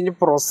 ഇനി ഇതിൻ്റെ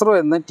പ്രൊസസ്സർ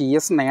വരുന്നത്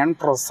TS9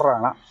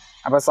 പ്രൊസസ്സറാണ്.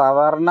 അപ്പോൾ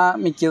സാധാരണ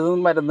മിക്കതും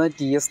വരുന്നത്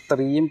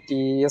TS3യും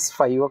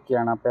TS5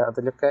 ഒക്കെയാണ്. അപ്പോൾ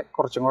അതിലൊക്കെ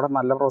കുറച്ചും കൂടെ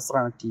നല്ല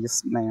പ്രൊസസ്സറാണ്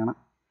TS9.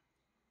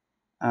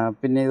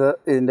 പിന്നെ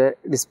ഇതിൻ്റെ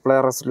ഡിസ്പ്ലേ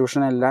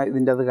റെസൊല്യൂഷൻ എല്ലാം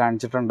ഇതിൻ്റെ അത്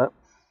കാണിച്ചിട്ടുണ്ട്.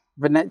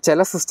 പിന്നെ ചില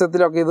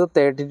സിസ്റ്റത്തിലൊക്കെ ഇത്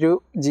 32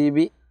 GB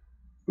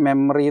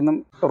മെമ്മറിയെന്നും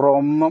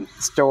റോമും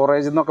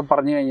സ്റ്റോറേജ് എന്നൊക്കെ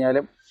പറഞ്ഞു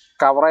കഴിഞ്ഞാലും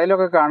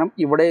കവറയിലൊക്കെ കാണും,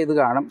 ഇവിടെ ഇത്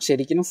കാണും.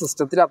 ശരിക്കും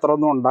സിസ്റ്റത്തിൽ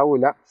അത്രയൊന്നും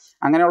ഉണ്ടാവില്ല.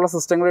 അങ്ങനെയുള്ള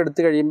സിസ്റ്റങ്ങൾ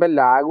എടുത്തു കഴിയുമ്പോൾ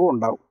ലാഗും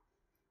ഉണ്ടാവും.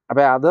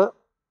 അപ്പോൾ അത്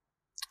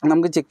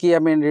നമുക്ക് ചെക്ക്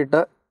ചെയ്യാൻ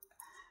വേണ്ടിയിട്ട്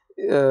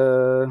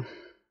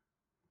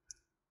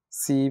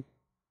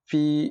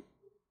CPUZ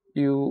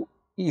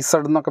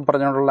എന്നൊക്കെ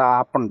പറഞ്ഞുകൊണ്ടുള്ള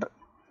ആപ്പുണ്ട്.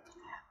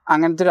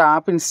 അങ്ങനത്തെ ഒരു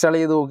ആപ്പ് ഇൻസ്റ്റാൾ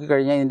ചെയ്ത്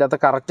നോക്കിക്കഴിഞ്ഞാൽ ഇതിൻ്റെ അകത്ത്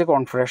കറക്റ്റ്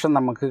കോൺഫിഗറേഷൻ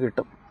നമുക്ക്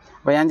കിട്ടും.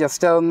 അപ്പോൾ ഞാൻ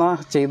ജസ്റ്റ് അതൊന്ന്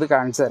ചെയ്ത്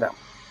കാണിച്ചു തരാം.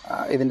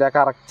 ഇതിൻ്റെ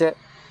കറക്റ്റ്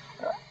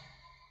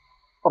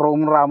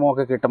റൂം റാമും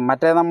ഒക്കെ കിട്ടും.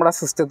 മറ്റേ നമ്മുടെ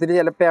സിസ്റ്റത്തിൽ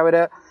ചിലപ്പോൾ അവർ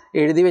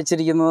എഴുതി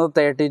വെച്ചിരിക്കുന്നത്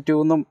 32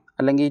 എന്നും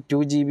അല്ലെങ്കിൽ 2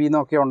 GB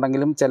എന്നൊക്കെ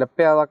ഉണ്ടെങ്കിലും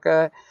ചിലപ്പോൾ അതൊക്കെ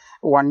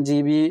 1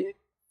 GB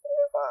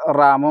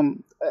റാമും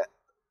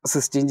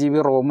 16 GB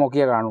റോമും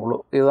ഒക്കെയാണ് കാണുള്ളൂ.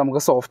 ഇത്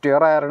നമുക്ക്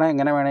സോഫ്റ്റ്വെയർ ആയിരുന്നു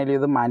എങ്ങനെ വേണമെങ്കിലും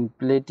ഇത്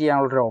മാനിപ്പുലേറ്റ്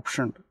ചെയ്യാനുള്ളൊരു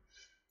ഓപ്ഷൻ ഉണ്ട്.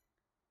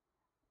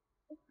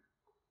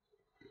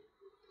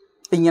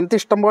 ഇങ്ങനത്തെ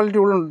ഇഷ്ടംപോലെ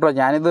ടൂളുണ്ടോ.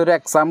 ഞാനിതൊരു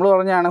എക്സാമ്പിൾ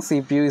പറഞ്ഞാണ്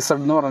CPUZ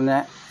എന്ന് പറഞ്ഞ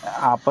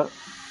ആപ്പ്.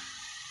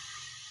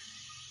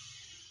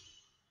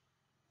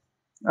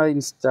 അത്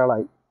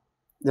ഇൻസ്റ്റാളായി.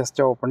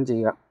 ജസ്റ്റ് ഓപ്പൺ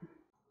ചെയ്യുക.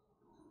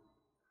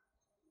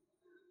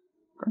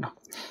 കണ്ടോ,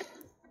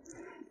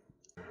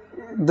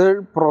 ഇത്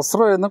പ്രൊസസ്സർ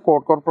വരുന്നത്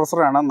ക്വാഡ് കോർ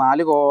പ്രൊസസ്സറാണ്.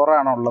 4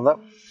 കോറാണുള്ളത്.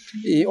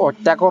 ഈ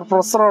ഒറ്റ കോർ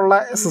പ്രൊസസ്സറുള്ള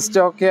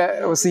സിസ്റ്റമൊക്കെ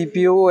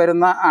CPU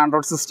വരുന്ന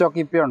ആൻഡ്രോയിഡ് സിസ്റ്റമൊക്കെ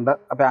ഇപ്പോൾ ഉണ്ട്.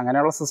 അപ്പോൾ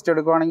അങ്ങനെയുള്ള സിസ്റ്റം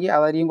എടുക്കുകയാണെങ്കിൽ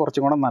അതായിരിക്കും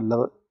കുറച്ചും കൂടെ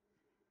നല്ലത്.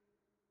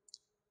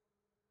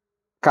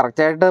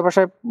 കറക്റ്റായിട്ട്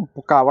പക്ഷേ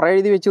കവർ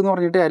എഴുതി വെച്ചു എന്ന്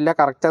പറഞ്ഞിട്ട് എല്ലാം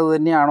കറക്റ്റ് അത്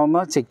തന്നെയാണോ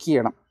എന്ന് ചെക്ക്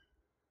ചെയ്യണം.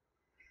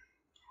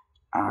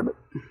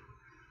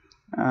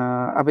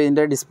 അപ്പോൾ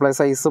ഇതിൻ്റെ ഡിസ്പ്ലേ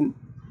സൈസും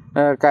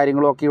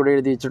കാര്യങ്ങളും ഒക്കെ ഇവിടെ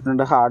എഴുതി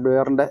വെച്ചിട്ടുണ്ട്.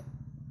 ഹാർഡ്വെയറിൻ്റെ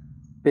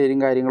പേരും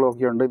കാര്യങ്ങളും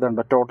ഒക്കെ ഉണ്ട്.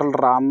 ഇതുണ്ട് ടോട്ടൽ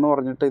റാം എന്ന്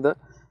പറഞ്ഞിട്ട് ഇത്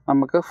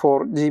നമുക്ക് 4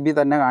 GB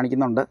തന്നെ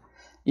കാണിക്കുന്നുണ്ട്.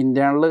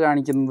 ഇൻറ്റേർണൽ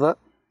കാണിക്കുന്നത്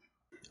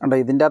ഉണ്ട്.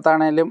 ഇതിൻ്റെ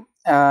അകത്താണേലും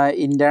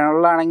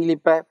ഇൻറ്റേർണലാണെങ്കിൽ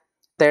ഇപ്പോൾ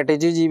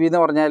 32 GB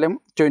എന്ന് പറഞ്ഞാലും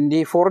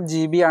 24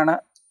 GB ആണ്.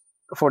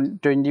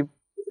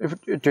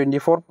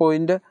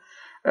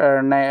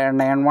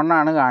 24.91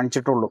 ആണ്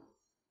കാണിച്ചിട്ടുള്ളൂ.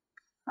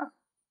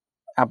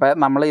 അപ്പോൾ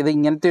നമ്മൾ ഇത്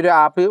ഇങ്ങനത്തെ ഒരു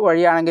ആപ്പ്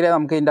വഴിയാണെങ്കിൽ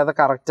നമുക്ക് ഇതിൻ്റെ അകത്ത്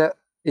കറക്റ്റ്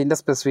ഇതിൻ്റെ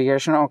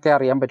സ്പെസിഫിക്കേഷനൊക്കെ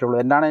അറിയാൻ പറ്റുള്ളൂ.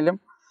 എന്താണേലും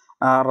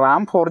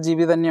റാം 4 GB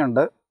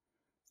തന്നെയുണ്ട്.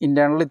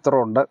 ഇൻറ്റേർണൽ ഇത്ര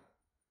ഉണ്ട്.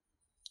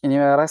 ഇനി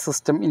വേറെ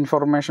സിസ്റ്റം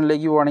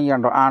ഇൻഫർമേഷനിലേക്ക് പോവുകയാണെങ്കിൽ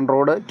കണ്ടോ,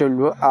 ആൻഡ്രോയിഡ്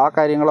 12 ആ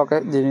കാര്യങ്ങളൊക്കെ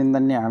ജെന്യൂൻ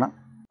തന്നെയാണ്.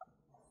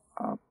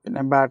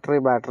 പിന്നെ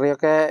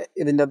ബാറ്ററിയൊക്കെ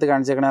ഇതിൻ്റെ അകത്ത്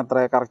കാണിച്ചേക്കണേ അത്ര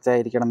കറക്റ്റ്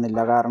ആയിരിക്കണം എന്നില്ല.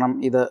 കാരണം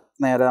ഇത്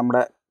നേരെ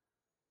നമ്മുടെ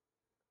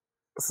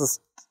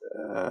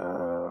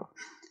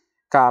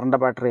കാറിൻ്റെ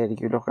ബാറ്ററി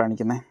ആയിരിക്കുമല്ലോ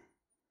കാണിക്കുന്നത്.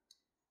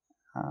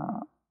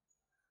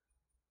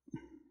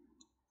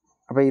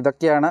 അപ്പോൾ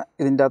ഇതൊക്കെയാണ്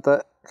ഇതിൻ്റെ അകത്ത്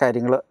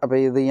കാര്യങ്ങൾ. അപ്പോൾ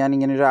ഇത്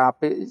ഞാനിങ്ങനെ ഒരു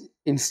ആപ്പ്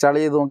ഇൻസ്റ്റാൾ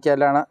ചെയ്ത്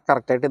നോക്കിയാലാണ്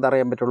കറക്റ്റായിട്ട്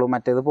ഇതറിയാൻ പറ്റുള്ളൂ.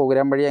 മറ്റേത്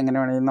പ്രോഗ്രാം വഴി എങ്ങനെ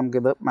വേണമെങ്കിലും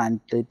നമുക്കിത്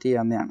മാനിപ്പുലേറ്റ്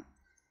ചെയ്യാവുന്നതാണ്.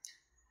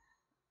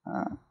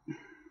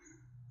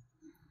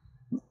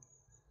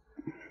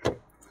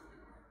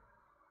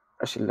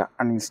 പക്ഷേ ഇല്ല,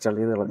 അൺഇൻസ്റ്റാൾ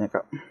ചെയ്ത്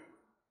കളഞ്ഞേക്കാം.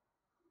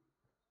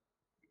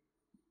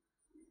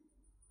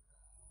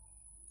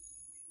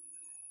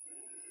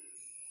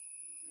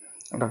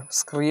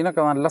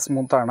 സ്ക്രീനൊക്കെ നല്ല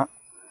സ്മൂത്താണ്.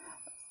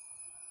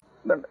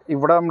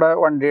 ഇവിടെ നമ്മുടെ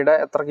വണ്ടിയുടെ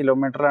എത്ര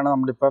കിലോമീറ്ററാണ്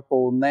നമ്മളിപ്പോൾ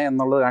പോകുന്നത്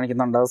എന്നുള്ളത്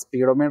കാണിക്കുന്നുണ്ട്. അത്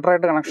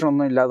സ്പീഡോമീറ്ററായിട്ട് കണക്ഷൻ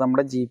ഒന്നും ഇല്ല. അത്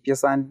നമ്മുടെ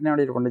GPS ആൻറ്റിന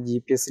അവിടെ ഇരിപ്പുണ്ട്.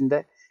 GPSൻ്റെ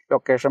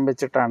ലൊക്കേഷൻ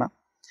വെച്ചിട്ടാണ്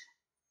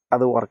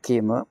അത് വർക്ക്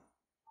ചെയ്യുന്നത്.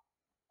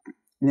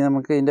 ഇനി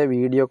നമുക്ക് ഇതിൻ്റെ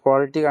വീഡിയോ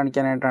ക്വാളിറ്റി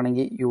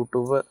കാണിക്കാനായിട്ടാണെങ്കിൽ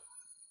യൂട്യൂബ്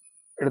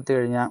എടുത്തു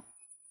കഴിഞ്ഞാൽ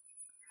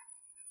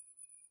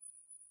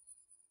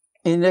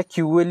ഇതിൻ്റെ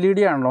QLED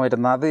ആണല്ലോ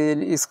വരുന്നത്. അത്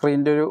ഈ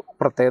സ്ക്രീനിൻ്റെ ഒരു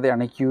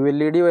പ്രത്യേകതയാണ്.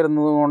 QLED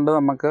വരുന്നത് കൊണ്ട്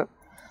നമുക്ക്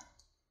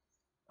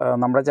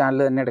നമ്മുടെ ചാനൽ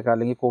തന്നെ എടുക്കാം,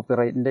 അല്ലെങ്കിൽ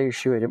കോപ്പിറൈറ്റിൻ്റെ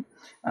ഇഷ്യൂ വരും.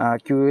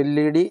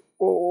 QLED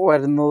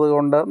വരുന്നത്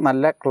കൊണ്ട്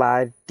നല്ല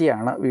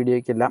ക്ലാരിറ്റിയാണ്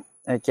വീഡിയോയ്ക്കെല്ലാം.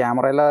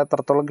 ക്യാമറയിൽ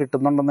എത്രത്തോളം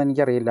കിട്ടുന്നുണ്ടെന്ന്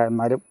എനിക്കറിയില്ല,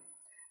 എന്നാലും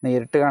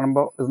നേരിട്ട്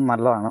കാണുമ്പോൾ ഇത്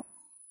നല്ലതാണ്.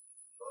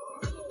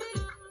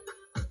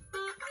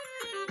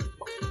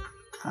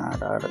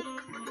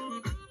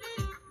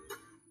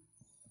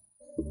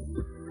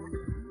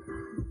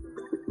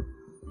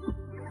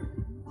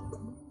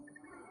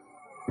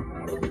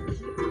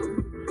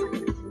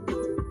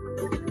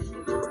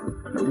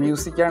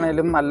 മ്യൂസിക്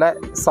ആണെങ്കിലും നല്ല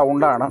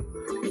സൗണ്ടാണ്.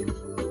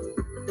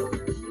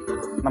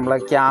 നമ്മൾ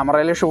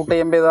ക്യാമറയിൽ ഷൂട്ട്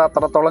ചെയ്യുമ്പോൾ ഇത്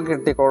അത്രത്തോളം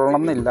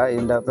കിട്ടിക്കൊള്ളണം എന്നില്ല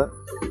ഇതിൻ്റെ അകത്ത്.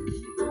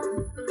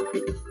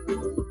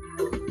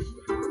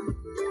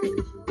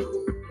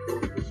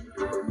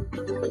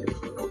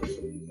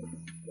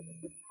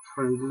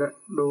 ഫ്രണ്ടിലെ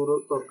ഡോറ്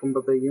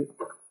തുറക്കുമ്പോഴത്തേക്കും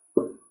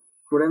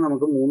ഇവിടെ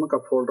നമുക്ക് 3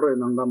 കപ്പ് ഹോൾഡർ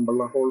വരുന്നുണ്ട്,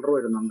 അംബ്രല്ല ഹോൾഡർ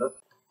വരുന്നുണ്ട്.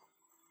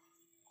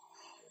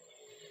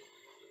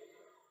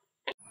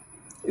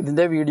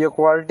 ഇതിൻ്റെ വീഡിയോ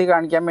ക്വാളിറ്റി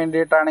കാണിക്കാൻ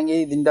വേണ്ടിയിട്ടാണെങ്കിൽ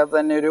ഇതിൻ്റെ അകത്ത്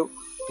തന്നെ ഒരു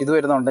ഇത്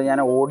വരുന്നുണ്ട്. ഞാൻ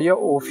ഓഡിയോ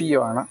ഓഫ്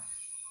ചെയ്യുവാണ്.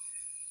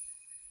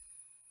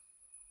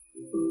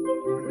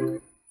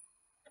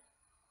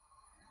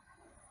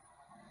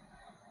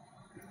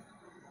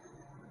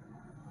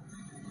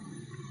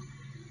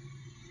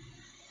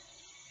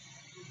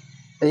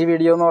 ഈ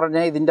വീഡിയോ എന്ന്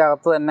പറഞ്ഞാൽ ഇതിൻ്റെ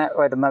അകത്ത് തന്നെ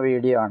വരുന്ന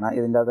വീഡിയോ ആണ്.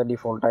 ഇതിൻ്റെ അകത്ത്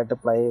ഡിഫോൾട്ടായിട്ട്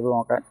പ്ലേ ചെയ്ത്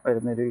നോക്കാൻ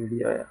വരുന്നൊരു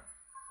വീഡിയോയാണ്.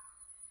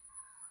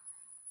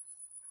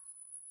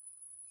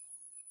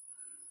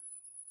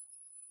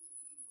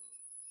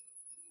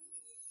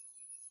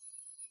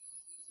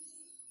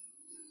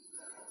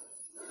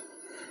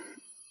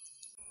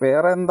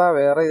 വേറെ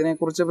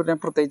ഇതിനെക്കുറിച്ച് പിന്നെ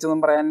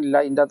പ്രത്യേകിച്ചൊന്നും പറയാനില്ല.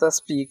 ഇതിൻ്റെ അകത്ത്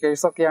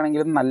സ്പീക്കേഴ്സൊക്കെ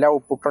ആണെങ്കിലും നല്ല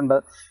ഔട്ട്പുട്ടുണ്ട്.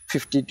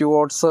 52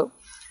 വാട്ട്സ്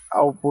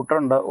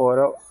ഔട്ട്പുട്ടുണ്ട്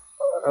ഓരോ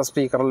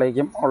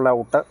സ്പീക്കറിലേക്കും ഉള്ള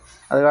ഔട്ട്.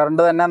 അത്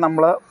കാരണം തന്നെ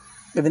നമ്മൾ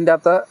ഇതിൻ്റെ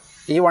അകത്ത്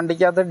ഈ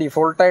വണ്ടിക്കകത്ത്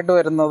ഡിഫോൾട്ടായിട്ട്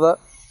വരുന്നത്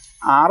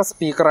 6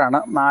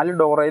 സ്പീക്കറാണ്. 4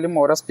 ഡോറയിലും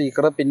ഓരോ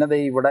സ്പീക്കർ. പിന്നെ ദേ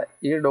ഇവിടെ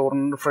ഈ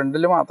ഡോറിൻ്റെ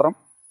ഫ്രണ്ടിൽ മാത്രം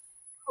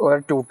ഓരോ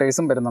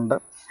ട്യൂട്ടേഴ്സും വരുന്നുണ്ട്.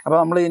 അപ്പോൾ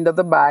നമ്മൾ ഇതിൻ്റെ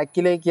അകത്ത്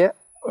ബാക്കിലേക്ക്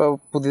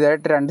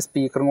പുതിയതായിട്ട് 2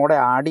 സ്പീക്കറും കൂടെ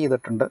ആഡ്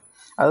ചെയ്തിട്ടുണ്ട്.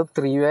 അത്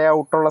 3 വേ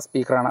ഔട്ടുള്ള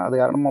സ്പീക്കറാണ്. അത്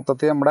കാരണം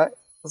മൊത്തത്തിൽ നമ്മുടെ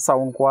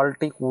സൗണ്ട്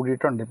ക്വാളിറ്റി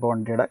കൂടിയിട്ടുണ്ട്. ഇപ്പോൾ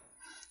വണ്ടിയുടെ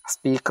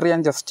സ്പീക്കർ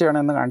ഞാൻ ജസ്റ്റ്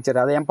വേണമെന്ന് കാണിച്ചു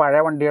തരാം. അത് ഞാൻ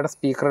പഴയ വണ്ടിയുടെ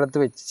സ്പീക്കർ എടുത്ത്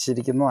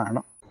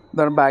വെച്ചിരിക്കുന്നതാണ്.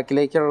 ഇതാണ്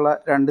ബാക്കിലേക്കുള്ള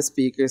 2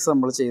 സ്പീക്കേഴ്സ്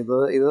നമ്മൾ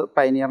ചെയ്തത്. ഇത്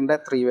പൈനിയറിൻ്റെ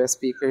 3 വേ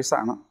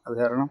സ്പീക്കേഴ്സാണ്. അത്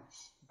കാരണം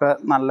ഇപ്പോൾ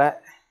നല്ല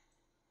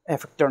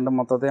എഫക്റ്റ് ഉണ്ട്.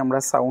 മൊത്തത്തിൽ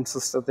നമ്മുടെ സൗണ്ട്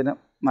സിസ്റ്റത്തിന്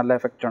നല്ല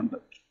എഫക്റ്റ് ഉണ്ട്.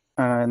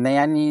 എന്നാൽ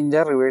ഞാൻ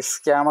ഇതിൻ്റെ റിവേഴ്സ്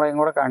ക്യാമറയും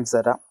കൂടെ കാണിച്ചു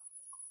തരാം.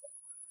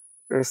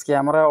 റിവേഴ്സ്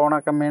ക്യാമറ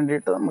ഓണാക്കാൻ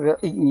വേണ്ടിയിട്ട് നമുക്ക്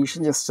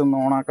ഇഗ്നീഷൻ ജസ്റ്റ് ഒന്ന്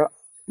ഓണാക്കാം.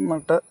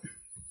 എന്നിട്ട്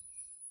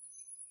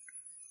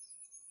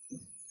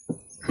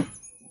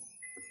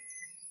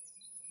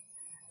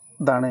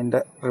ഇതാണ് ഇതിൻ്റെ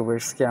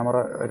റിവേഴ്സ് ക്യാമറ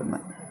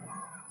വരുന്നത്.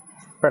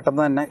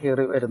 പെട്ടെന്ന് തന്നെ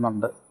കയറി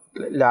വരുന്നുണ്ട്,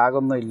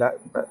 ലാഗൊന്നുമില്ല.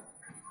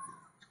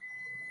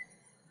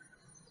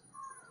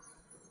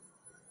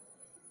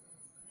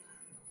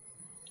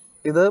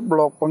 ഇത്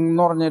ബ്ലോക്ക്പങ്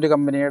എന്ന് പറഞ്ഞൊരു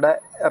കമ്പനിയുടെ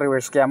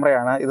റിവേഴ്സ്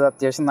ക്യാമറയാണ്. ഇത്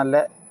അത്യാവശ്യം നല്ല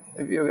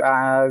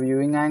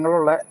വ്യൂയിങ്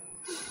ആംഗിളുള്ള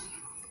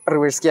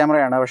റിവേഴ്സ്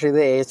ക്യാമറയാണ്. പക്ഷേ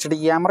ഇത് HD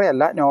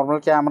ക്യാമറയല്ല, നോർമൽ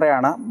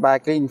ക്യാമറയാണ്.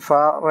 ബാക്കിൽ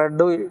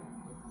ഇൻഫ്രാറെഡ്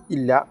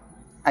ഇല്ല,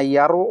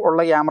 IR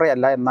ഉള്ള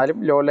ക്യാമറയല്ല. എന്നാലും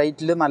ലോ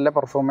ലൈറ്റിൽ നല്ല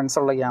പെർഫോമൻസ്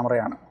ഉള്ള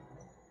ക്യാമറയാണ്.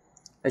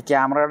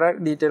 ക്യാമറയുടെ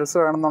ഡീറ്റെയിൽസ്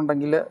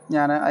വേണമെന്നുണ്ടെങ്കിൽ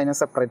ഞാൻ അതിന്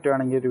സെപ്പറേറ്റ്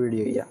വേണമെങ്കിൽ ഒരു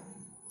വീഡിയോ ചെയ്യാം.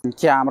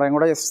 ക്യാമറയും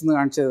കൂടെ ജസ്റ്റ് ഒന്ന്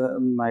കാണിച്ച്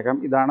തന്നേക്കാം.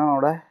 ഇതാണ്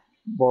നമ്മുടെ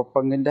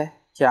ബ്ലോക്ക്പങ്ങിൻ്റെ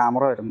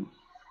ക്യാമറ വരുന്നത്.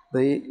 ഇത്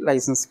ഈ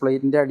ലൈസൻസ്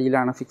പ്ലേറ്റിൻ്റെ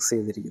അടിയിലാണ് ഫിക്സ്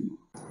ചെയ്തിരിക്കുന്നത്.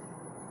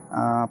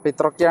 അപ്പോൾ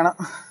ഇത്രയൊക്കെയാണ്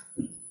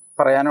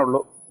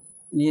പറയാനുള്ളൂ.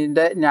 ഇനി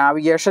ഇതിൻ്റെ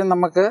നാവിഗേഷൻ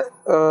നമുക്ക്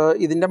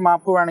ഇതിൻ്റെ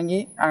മാപ്പ്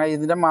വേണമെങ്കിൽ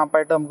ഇതിൻ്റെ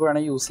മാപ്പായിട്ട് നമുക്ക്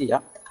വേണമെങ്കിൽ യൂസ്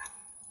ചെയ്യാം.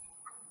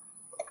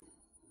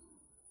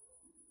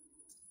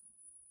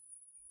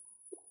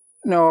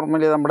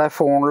 നോർമലി നമ്മുടെ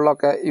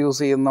ഫോണിലൊക്കെ യൂസ്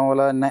ചെയ്യുന്ന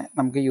പോലെ തന്നെ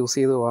നമുക്ക് യൂസ്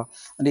ചെയ്ത് പോകാം.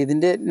 എന്നിട്ട്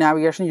ഇതിൻ്റെ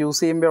നാവിഗേഷൻ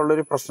യൂസ് ചെയ്യുമ്പോൾ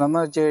ഉള്ളൊരു പ്രശ്നം എന്ന്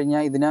വെച്ച്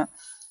കഴിഞ്ഞാൽ ഇതിന്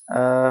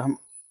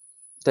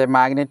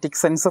മാഗ്നറ്റിക്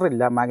സെൻസർ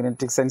ഇല്ല.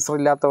 മാഗ്നറ്റിക് സെൻസർ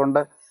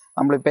ഇല്ലാത്തതുകൊണ്ട്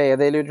നമ്മളിപ്പോൾ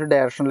ഏതെങ്കിലും ഒരു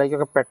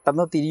ഡയറക്ഷനിലേക്കൊക്കെ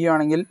പെട്ടെന്ന്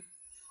തിരിയുകയാണെങ്കിൽ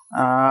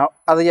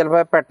അത്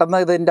ചിലപ്പോൾ പെട്ടെന്ന്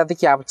ഇതിൻ്റെ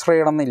അകത്ത് ക്യാപ്ചർ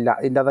ചെയ്യണമെന്നില്ല.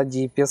 ഇതിൻ്റെ അകത്ത്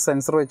GPS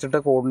സെൻസർ വെച്ചിട്ട്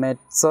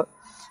കോർഡിനേറ്റ്സ്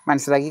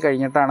മനസ്സിലാക്കി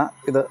കഴിഞ്ഞിട്ടാണ്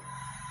ഇത്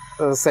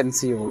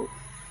സെൻസ് ചെയ്യുള്ളൂ.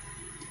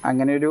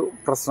 അങ്ങനെയൊരു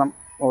പ്രശ്നം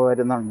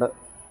വരുന്നുണ്ട്.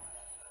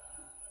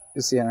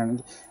 യൂസ്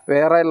ചെയ്യാനാണെങ്കിൽ.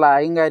 വേറെ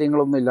ലാഗും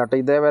കാര്യങ്ങളൊന്നും ഇല്ല കേട്ടോ.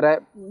 ഇതേവരെ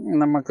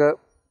നമുക്ക്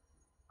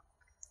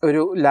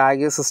ഒരു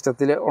ലാഗ്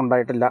സിസ്റ്റത്തിൽ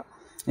ഉണ്ടായിട്ടില്ല.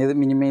 ഇത്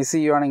മിനിമൈസ്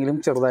ചെയ്യുവാണെങ്കിലും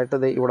ചെറുതായിട്ട്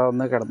ഇത് ഇവിടെ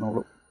വന്ന്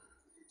കിടന്നോളൂ.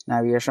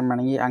 നാവിഗേഷൻ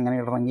വേണമെങ്കിൽ അങ്ങനെ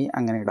ഇടണമെങ്കിൽ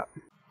അങ്ങനെ ഇടാം.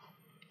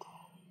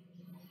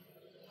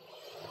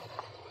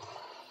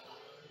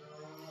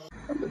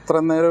 ഇത്ര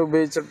നേരം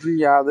ഉപയോഗിച്ചിട്ടും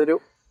യാതൊരു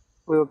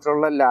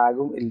വിധത്തിലുള്ള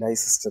ലാഗും ഇല്ല ഈ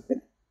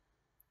സിസ്റ്റത്തിന്.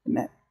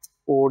 പിന്നെ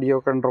ഓഡിയോ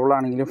കൺട്രോൾ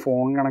ആണെങ്കിലും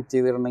ഫോൺ കണക്ട്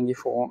ചെയ്തിട്ടുണ്ടെങ്കിൽ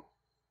ഫോൺ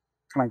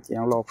കണക്ട്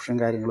ചെയ്യാനുള്ള ഓപ്ഷൻ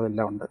കാര്യങ്ങളും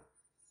എല്ലാം ഉണ്ട്.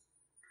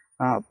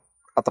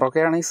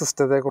 അത്രയൊക്കെയാണ് ഈ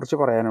സിസ്റ്റത്തെക്കുറിച്ച്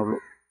പറയാനുള്ളൂ.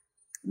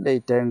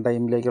 ഡേറ്റ് ആൻഡ്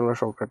ടൈമിലേക്കുള്ള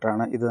ഷോർട്ട്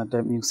കട്ടാണ് ഇത്. മറ്റേ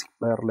മ്യൂസിക്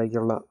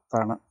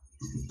പ്ലെയറിലേക്കുള്ളതാണ്.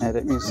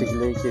 നേരെ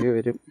മ്യൂസിക്കിലേക്ക്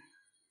വരും.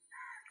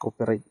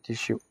 കോപ്പിറൈറ്റ്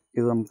ഇഷ്യൂ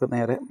ഇത് നമുക്ക്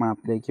നേരെ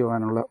മാപ്പിലേക്ക്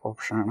പോകാനുള്ള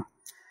ഓപ്ഷനാണ്.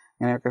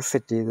 അങ്ങനെയൊക്കെ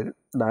സെറ്റ് ചെയ്ത്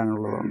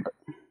ഇടാനുള്ളതുണ്ട്.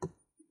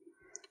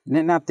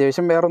 പിന്നെ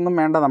അത്യാവശ്യം വേറെ ഒന്നും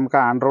വേണ്ട. നമുക്ക്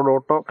ആൻഡ്രോയിഡ്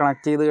ഓട്ടോ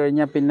കണക്ട് ചെയ്ത്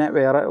കഴിഞ്ഞാൽ പിന്നെ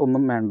വേറെ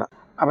ഒന്നും വേണ്ട.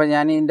 അപ്പോൾ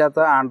ഞാൻ ഇതിൻ്റെ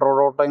അകത്ത്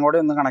ആൻഡ്രോയിഡ് ഓട്ടോയും കൂടെ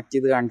ഒന്ന് കണക്ട്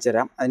ചെയ്ത് കാണിച്ചു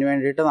തരാം. അതിന്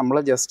വേണ്ടിയിട്ട് നമ്മൾ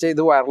ജസ്റ്റ്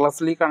ഇത്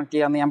വയർലെസ്ലി കണക്ട്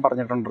ചെയ്യാമെന്ന് ഞാൻ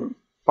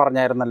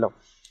പറഞ്ഞായിരുന്നല്ലോ.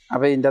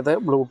 അപ്പോൾ ഇതിൻ്റെ അകത്ത്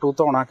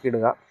ബ്ലൂടൂത്ത് ഓണാക്കി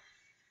ഇടുക.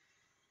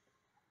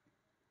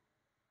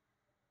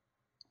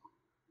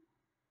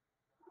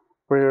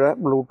 ഇപ്പോഴിവിടെ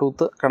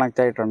ബ്ലൂടൂത്ത്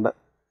കണക്റ്റ് ആയിട്ടുണ്ട്.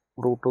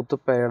 ബ്ലൂടൂത്ത്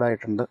പെയർഡ്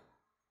ആയിട്ടുണ്ട്.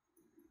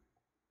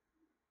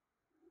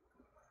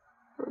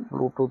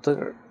 ബ്ലൂടൂത്ത്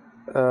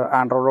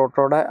ആൻഡ്രോയിഡ്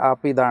ഓട്ടോയുടെ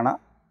ആപ്പ് ഇതാണ്.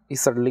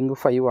 ZLink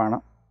 5 ആണ്.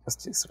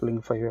 ജസ്റ്റ്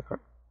ZLink 5 ഒക്കെ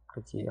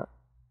ക്ലിക്ക് ചെയ്യുക.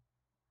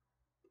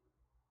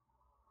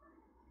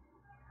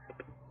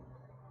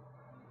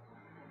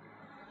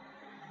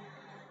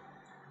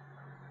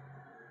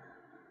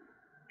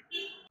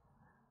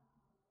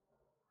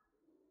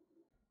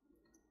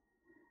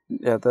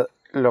 അത്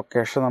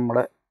ലൊക്കേഷൻ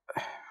നമ്മുടെ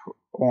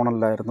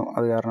ഓണല്ലായിരുന്നു,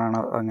 അത് കാരണമാണ്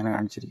അങ്ങനെ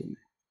കാണിച്ചിരിക്കുന്നത്.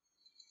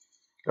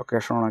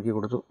 ലൊക്കേഷൻ ഓണാക്കി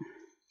കൊടുത്തു.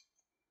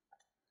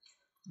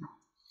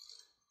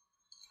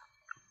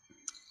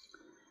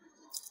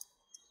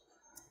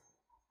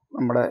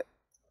 നമ്മുടെ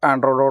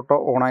ആൻഡ്രോയിഡ് ഓട്ടോ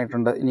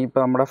ഓണായിട്ടുണ്ട്.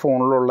 ഇനിയിപ്പോൾ നമ്മുടെ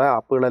ഫോണിലുള്ള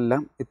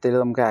ആപ്പുകളെല്ലാം ഇതിൽ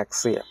നമുക്ക്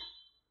ആക്സസ് ചെയ്യാം.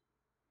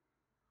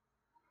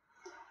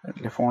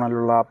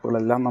 ഫോണിലുള്ള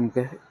ആപ്പുകളെല്ലാം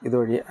നമുക്ക്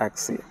ഇതുവഴി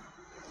ആക്സസ് ചെയ്യാം.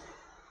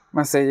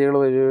 മെസ്സേജുകൾ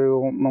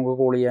വരും, നമുക്ക്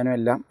കോൾ ചെയ്യാനും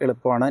എല്ലാം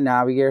എളുപ്പമാണ്.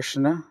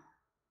 നാവിഗേഷന്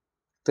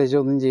പ്രത്യേകിച്ച്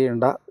ഒന്നും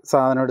ചെയ്യേണ്ട.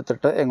 സാധനം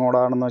എടുത്തിട്ട്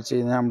എങ്ങോട്ടാണെന്ന് വെച്ച്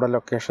കഴിഞ്ഞാൽ നമ്മുടെ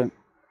ലൊക്കേഷൻ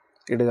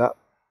ഇടുക.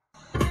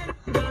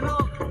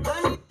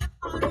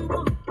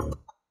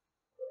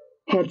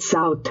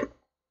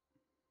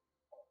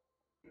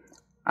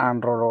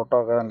 ആൻഡ്രോയിഡ് ഓട്ടോ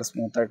ഒക്കെ നല്ല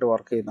സ്മൂത്തായിട്ട്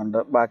വർക്ക് ചെയ്യുന്നുണ്ട്.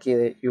 ബാക്കി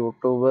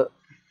യൂട്യൂബ്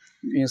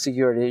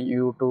മ്യൂസിക് വഴി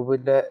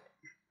യൂട്യൂബിൻ്റെ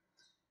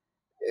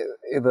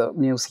ഇത്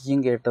മ്യൂസിക്കും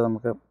കേട്ട്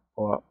നമുക്ക്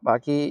പോവാം.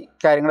 ബാക്കി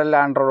കാര്യങ്ങളെല്ലാം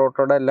ആൻഡ്രോയിഡ്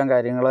ഓട്ടോയുടെ എല്ലാം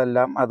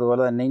കാര്യങ്ങളെല്ലാം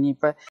അതുപോലെ തന്നെ.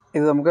 ഇനിയിപ്പോൾ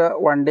ഇത് നമുക്ക്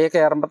വണ്ടിയെ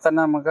കയറുമ്പോൾ തന്നെ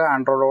നമുക്ക്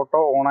ആൻഡ്രോയിഡ് ഓട്ടോ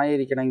ഓണായി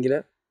ഇരിക്കണമെങ്കിൽ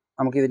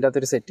നമുക്ക് ഇതിൻ്റെ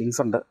അകത്തൊരു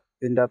സെറ്റിങ്സ് ഉണ്ട്.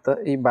 ഇതിൻ്റെ അകത്ത്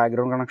ഈ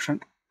ബാക്ക്ഗ്രൗണ്ട് കണക്ഷൻ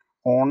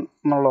ഓൺ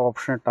എന്നുള്ള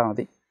ഓപ്ഷൻ ഇട്ടാൽ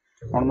മതി.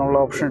 ഓൺ എന്നുള്ള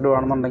ഓപ്ഷൻ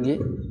ഇടുകയാണെന്നുണ്ടെങ്കിൽ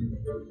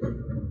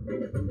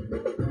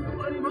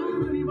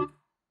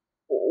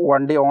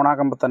വണ്ടി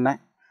ഓണാക്കുമ്പോൾ തന്നെ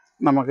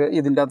നമുക്ക്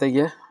ഇതിൻ്റെ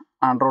അകത്തേക്ക്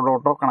ആൻഡ്രോയിഡ്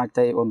ഓട്ടോ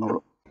കണക്റ്റായി വന്നോളൂ.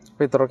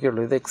 അപ്പോൾ ഇത്രയൊക്കെ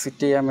ഉള്ളൂ. ഇത്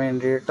എക്സിറ്റ് ചെയ്യാൻ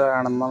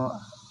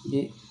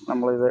വേണ്ടിയിട്ടാണെന്നെങ്കിൽ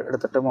നമ്മളിത്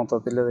എടുത്തിട്ട്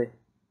മൊത്തത്തിൽ ഇത്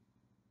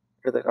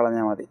എടുത്ത്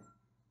കളഞ്ഞാൽ മതി.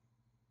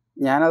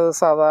 ഞാനത്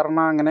സാധാരണ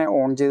അങ്ങനെ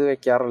ഓൺ ചെയ്ത്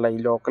വെക്കാറില്ല. ഈ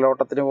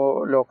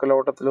ലോക്കൽ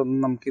ഓട്ടത്തിലൊന്നും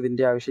നമുക്ക്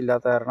ഇതിൻ്റെ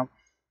ആവശ്യമില്ലാത്ത കാരണം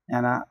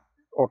ഞാൻ ആ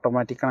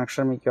ഓട്ടോമാറ്റിക്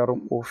കണക്ഷൻ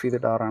മിക്കവാറും ഓഫ്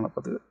ചെയ്തിടാറാണ്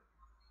പതിവ്.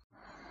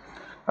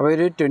 അപ്പോൾ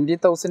ഒരു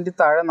 20,000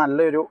 താഴെ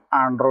നല്ലൊരു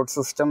ആൻഡ്രോയിഡ്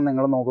സിസ്റ്റം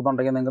നിങ്ങൾ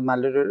നോക്കുന്നുണ്ടെങ്കിൽ നിങ്ങൾക്ക്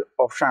നല്ലൊരു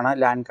ഓപ്ഷനാണ്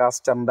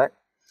ലാൻകാസ്റ്ററിൻ്റെ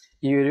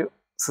ഈ ഒരു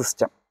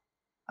സിസ്റ്റം.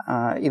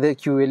 ഇത്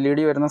QLED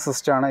വരുന്ന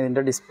സിസ്റ്റമാണ്.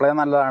 ഇതിൻ്റെ ഡിസ്പ്ലേ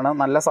നല്ലതാണ്,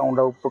 നല്ല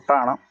സൗണ്ട്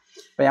ഔട്ട്പുട്ടാണ്.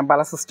 അപ്പോൾ ഞാൻ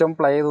പല സിസ്റ്റം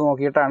പ്ലേ ചെയ്ത്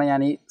നോക്കിയിട്ടാണ്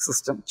ഞാൻ ഈ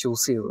സിസ്റ്റം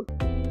ചൂസ് ചെയ്തത്.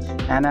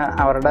 ഞാൻ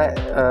അവരുടെ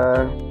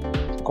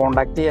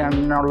കോൺടാക്റ്റ്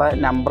ചെയ്യാനുള്ള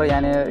നമ്പർ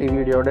ഞാൻ ഈ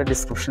വീഡിയോയുടെ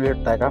ഡിസ്ക്രിപ്ഷനിൽ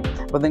ഇട്ടേക്കാം.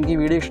 അപ്പോൾ നിങ്ങൾക്ക് ഈ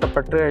വീഡിയോ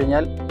ഇഷ്ടപ്പെട്ട്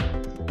കഴിഞ്ഞാൽ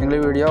നിങ്ങൾ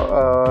ഈ വീഡിയോ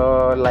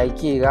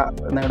ലൈക്ക് ചെയ്യുക,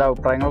 നിങ്ങളുടെ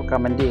അഭിപ്രായങ്ങൾ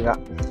കമൻറ്റ് ചെയ്യുക.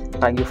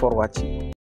 Thank you for watching.